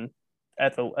 210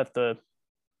 at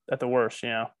the worst,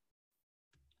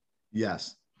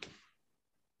 Yes.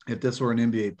 If this were an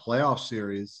NBA playoff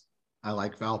series, I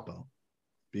like Valpo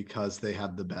because they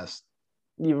have the best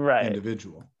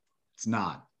individual. It's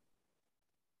not.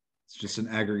 It's just an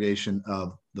aggregation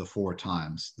of the 4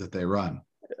 times that they run.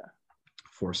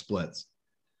 4 splits.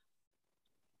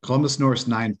 Columbus North's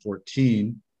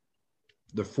 9:14.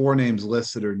 The 4 names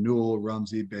listed are Newell,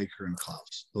 Rumsey, Baker, and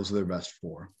Klaus. Those are their best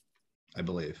 4, I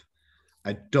believe.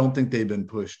 I don't think they've been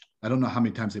pushed. I don't know how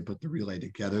many times they put the relay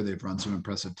together. They've run some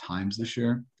impressive times this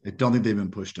year. I don't think they've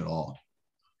been pushed at all.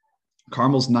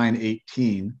 Carmel's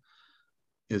 9:18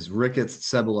 is Ricketts,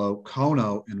 Cebolo,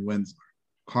 Kono, and Winsler.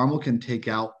 Carmel can take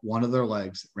out one of their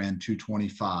legs that ran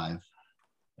 225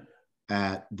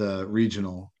 at the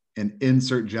regional and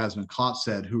insert Jasmine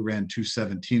Klopstead, who ran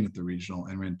 217 at the regional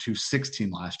and ran 216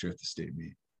 last year at the state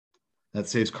meet. That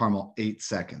saves Carmel 8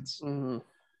 seconds. Mm-hmm.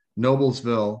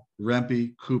 Noblesville,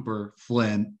 Rempe, Cooper,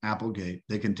 Flynn, Applegate,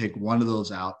 they can take one of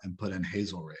those out and put in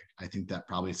Hazelrig. I think that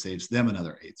probably saves them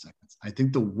another 8 seconds. I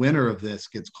think the winner of this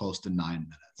gets close to 9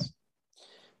 minutes.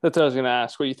 That's what I was going to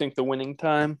ask. What do you think the winning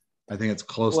time? I think it's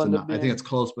close Will to end up not. I think being- it's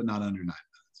close, but not under 9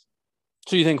 minutes.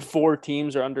 So you think 4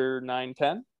 teams are under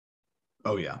 9:10?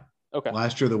 Oh yeah. Okay.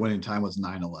 Last year the winning time was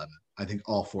 9:11. I think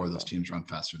all 4 of those teams run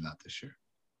faster than that this year.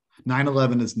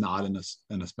 9:11 is not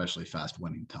an especially fast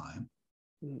winning time.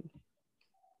 Mhm.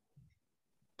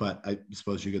 But I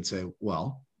suppose you could say,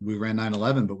 well, we ran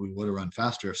 9:11, but we would have run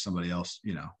faster if somebody else,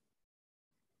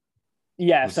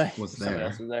 Yeah, was somebody there.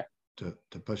 else is there.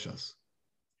 to push us.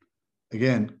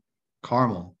 Again,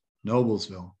 Carmel,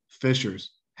 Noblesville,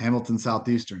 Fishers, Hamilton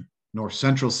Southeastern, North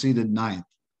Central seeded 9th.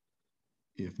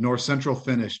 If North Central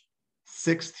finished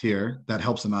 6th here, that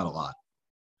helps them out a lot.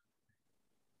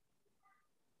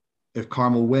 If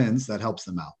Carmel wins, that helps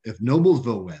them out. If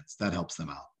Noblesville wins, that helps them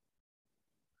out.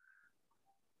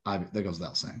 That goes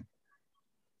without saying.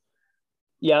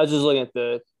 Yeah, I was just looking at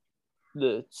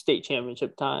the state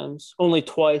championship times. Only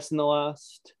twice in the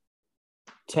last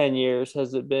 10 years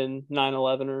has it been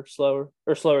 9:11 or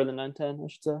slower than 9:10, I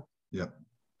should say. Yep.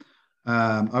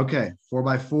 Okay,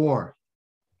 4x4.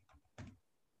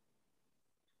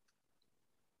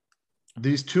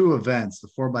 These 2 events, the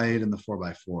 4x8 and the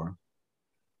 4x4,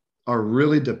 are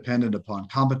really dependent upon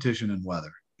competition and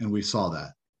weather, and we saw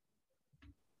that.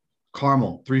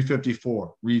 Carmel,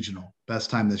 354, regional, best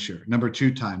time this year. Number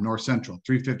 2 time, North Central,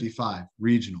 355,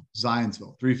 regional.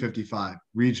 Zionsville, 355,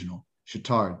 regional.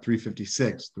 Chittard,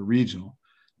 356, the regional.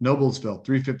 Noblesville,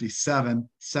 357,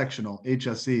 sectional.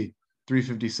 HSE,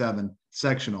 357,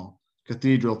 sectional.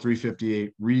 Cathedral,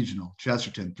 358, regional.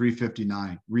 Chesterton,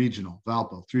 359, regional.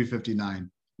 Valpo, 359,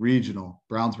 regional.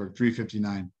 Brownsburg,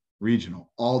 359,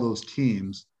 regional. All those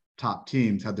teams, top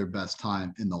teams, had their best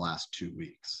time in the last 2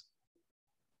 weeks.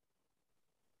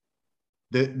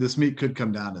 This meet could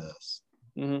come down to this.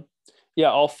 Mm-hmm.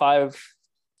 Yeah, all 5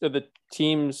 of the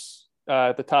teams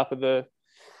at the top of the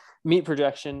meet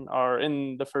projection are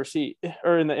in the first heat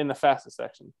or in the fastest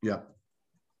section. Yeah.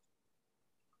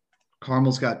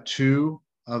 Carmel's got 2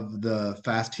 of the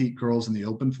fast heat girls in the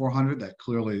open 400. That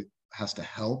clearly has to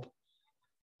help.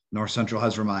 North Central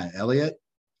has Ramiah Elliott.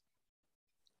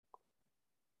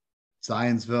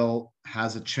 Zionsville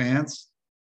has a chance.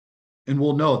 And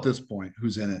we'll know at this point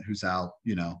who's in it, who's out,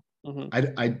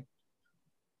 Mm-hmm.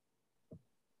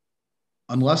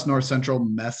 Unless North Central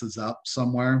messes up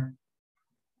somewhere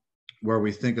where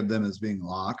we think of them as being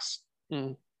locks,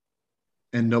 and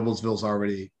Noblesville's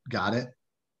already got it,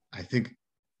 I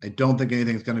don't think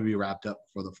anything's going to be wrapped up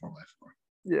for the 4x4.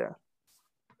 Yeah.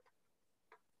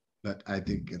 But I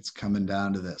think it's coming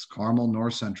down to this. Carmel,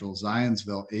 North Central,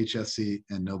 Zionsville, HSE,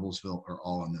 and Noblesville are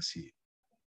all in this heat.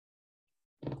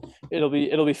 It'll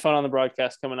be fun on the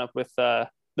broadcast coming up with the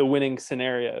winning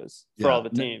scenarios for all the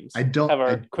teams. I don't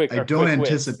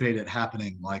anticipate it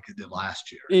happening like it did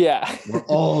last year. Yeah. Where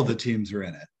all the teams are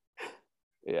in it.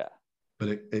 Yeah.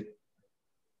 But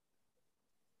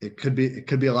it could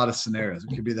be a lot of scenarios.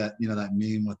 It could be that, that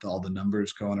meme with all the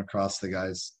numbers going across the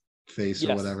guy's face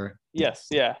or whatever. Yes.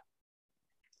 Yeah.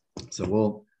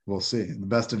 So we'll see. The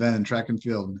best event in track and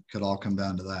field could all come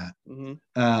down to that.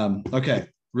 Mm-hmm. Okay,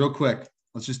 real quick.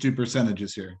 Let's just do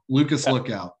percentages here. Lucas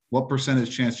Lookout. What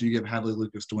percentage chance do you give Hadley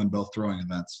Lucas to win both throwing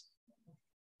events?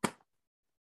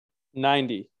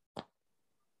 90.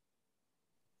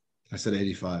 I said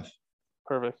 85.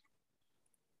 Perfect.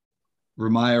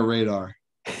 Ramiah Radar.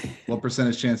 What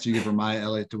percentage chance do you give Ramiah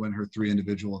Elliott to win her 3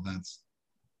 individual events?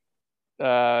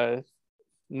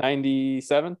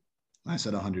 97. I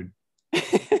said 100.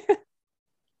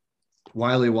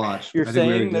 Wiley Watch. You're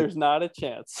saying there's not a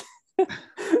chance.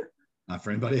 Not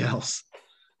for anybody else.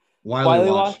 Wiley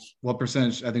Watch. What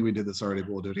percentage? I think we did this already,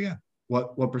 but we'll do it again.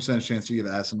 What percentage chance do you give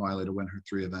Addison Wiley to win her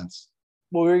 3 events?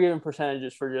 Well, we were giving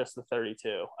percentages for just the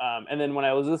 32. And then when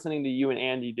I was listening to you and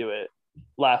Andy do it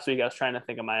last week, I was trying to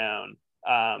think of my own.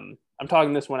 I'm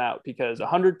talking this one out because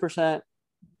 100%.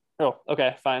 Oh,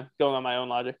 okay, fine. Going on my own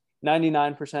logic.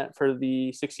 99% for the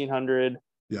 1600.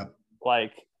 Yeah.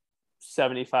 Like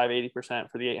 75, 80%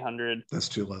 for the 800. That's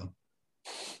too low.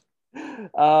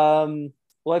 To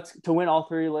win all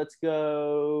 3, let's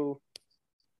go.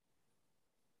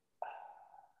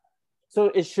 So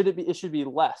it should be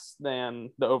less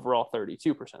than the overall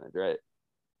 32%, right?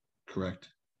 Correct.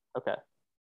 Okay.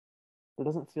 It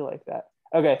doesn't feel like that.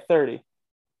 Okay, 30.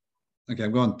 Okay,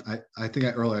 I'm going. I think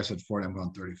earlier I said 40. I'm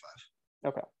going 35.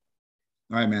 Okay.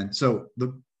 All right, man. So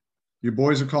your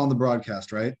boys are calling the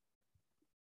broadcast, right?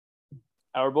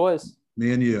 Our boys.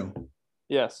 Me and you.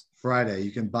 Yes. Friday.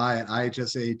 You can buy at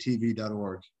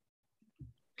IHSAATV.org.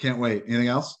 Can't wait. Anything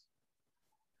else?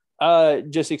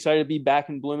 Just excited to be back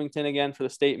in Bloomington again for the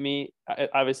state meet.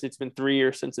 Obviously, it's been 3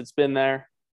 years since it's been there.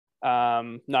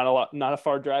 Not a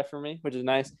far drive for me, which is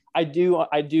nice. I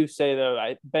do say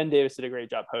though, Ben Davis did a great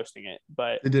job hosting it,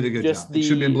 but they did a good job. It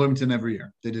should be in Bloomington every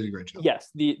year. They did a great job. Yes,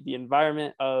 the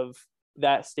environment of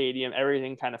that stadium,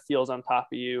 everything kind of feels on top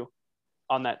of you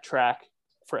on that track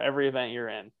for every event you're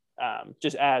in.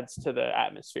 Just adds to the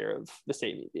atmosphere of the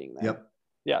state meet being there. Yep.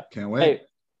 Yeah. Can't wait.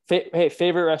 Hey,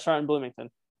 favorite restaurant in Bloomington?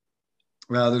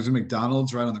 Well, there's a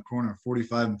McDonald's right on the corner of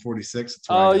 45 and 46.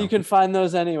 Oh, you can find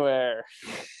those anywhere.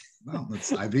 Well,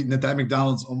 I've eaten at that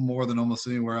McDonald's more than almost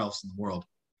anywhere else in the world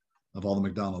of all the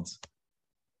McDonald's.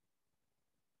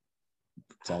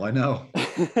 That's all I know.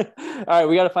 All right,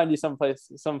 we got to find you someplace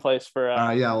for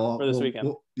for this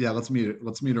weekend. Let's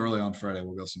meet early on Friday.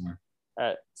 We'll go somewhere. All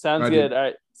right, sounds good. Dude. All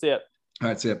right, see ya. All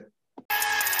right, see ya.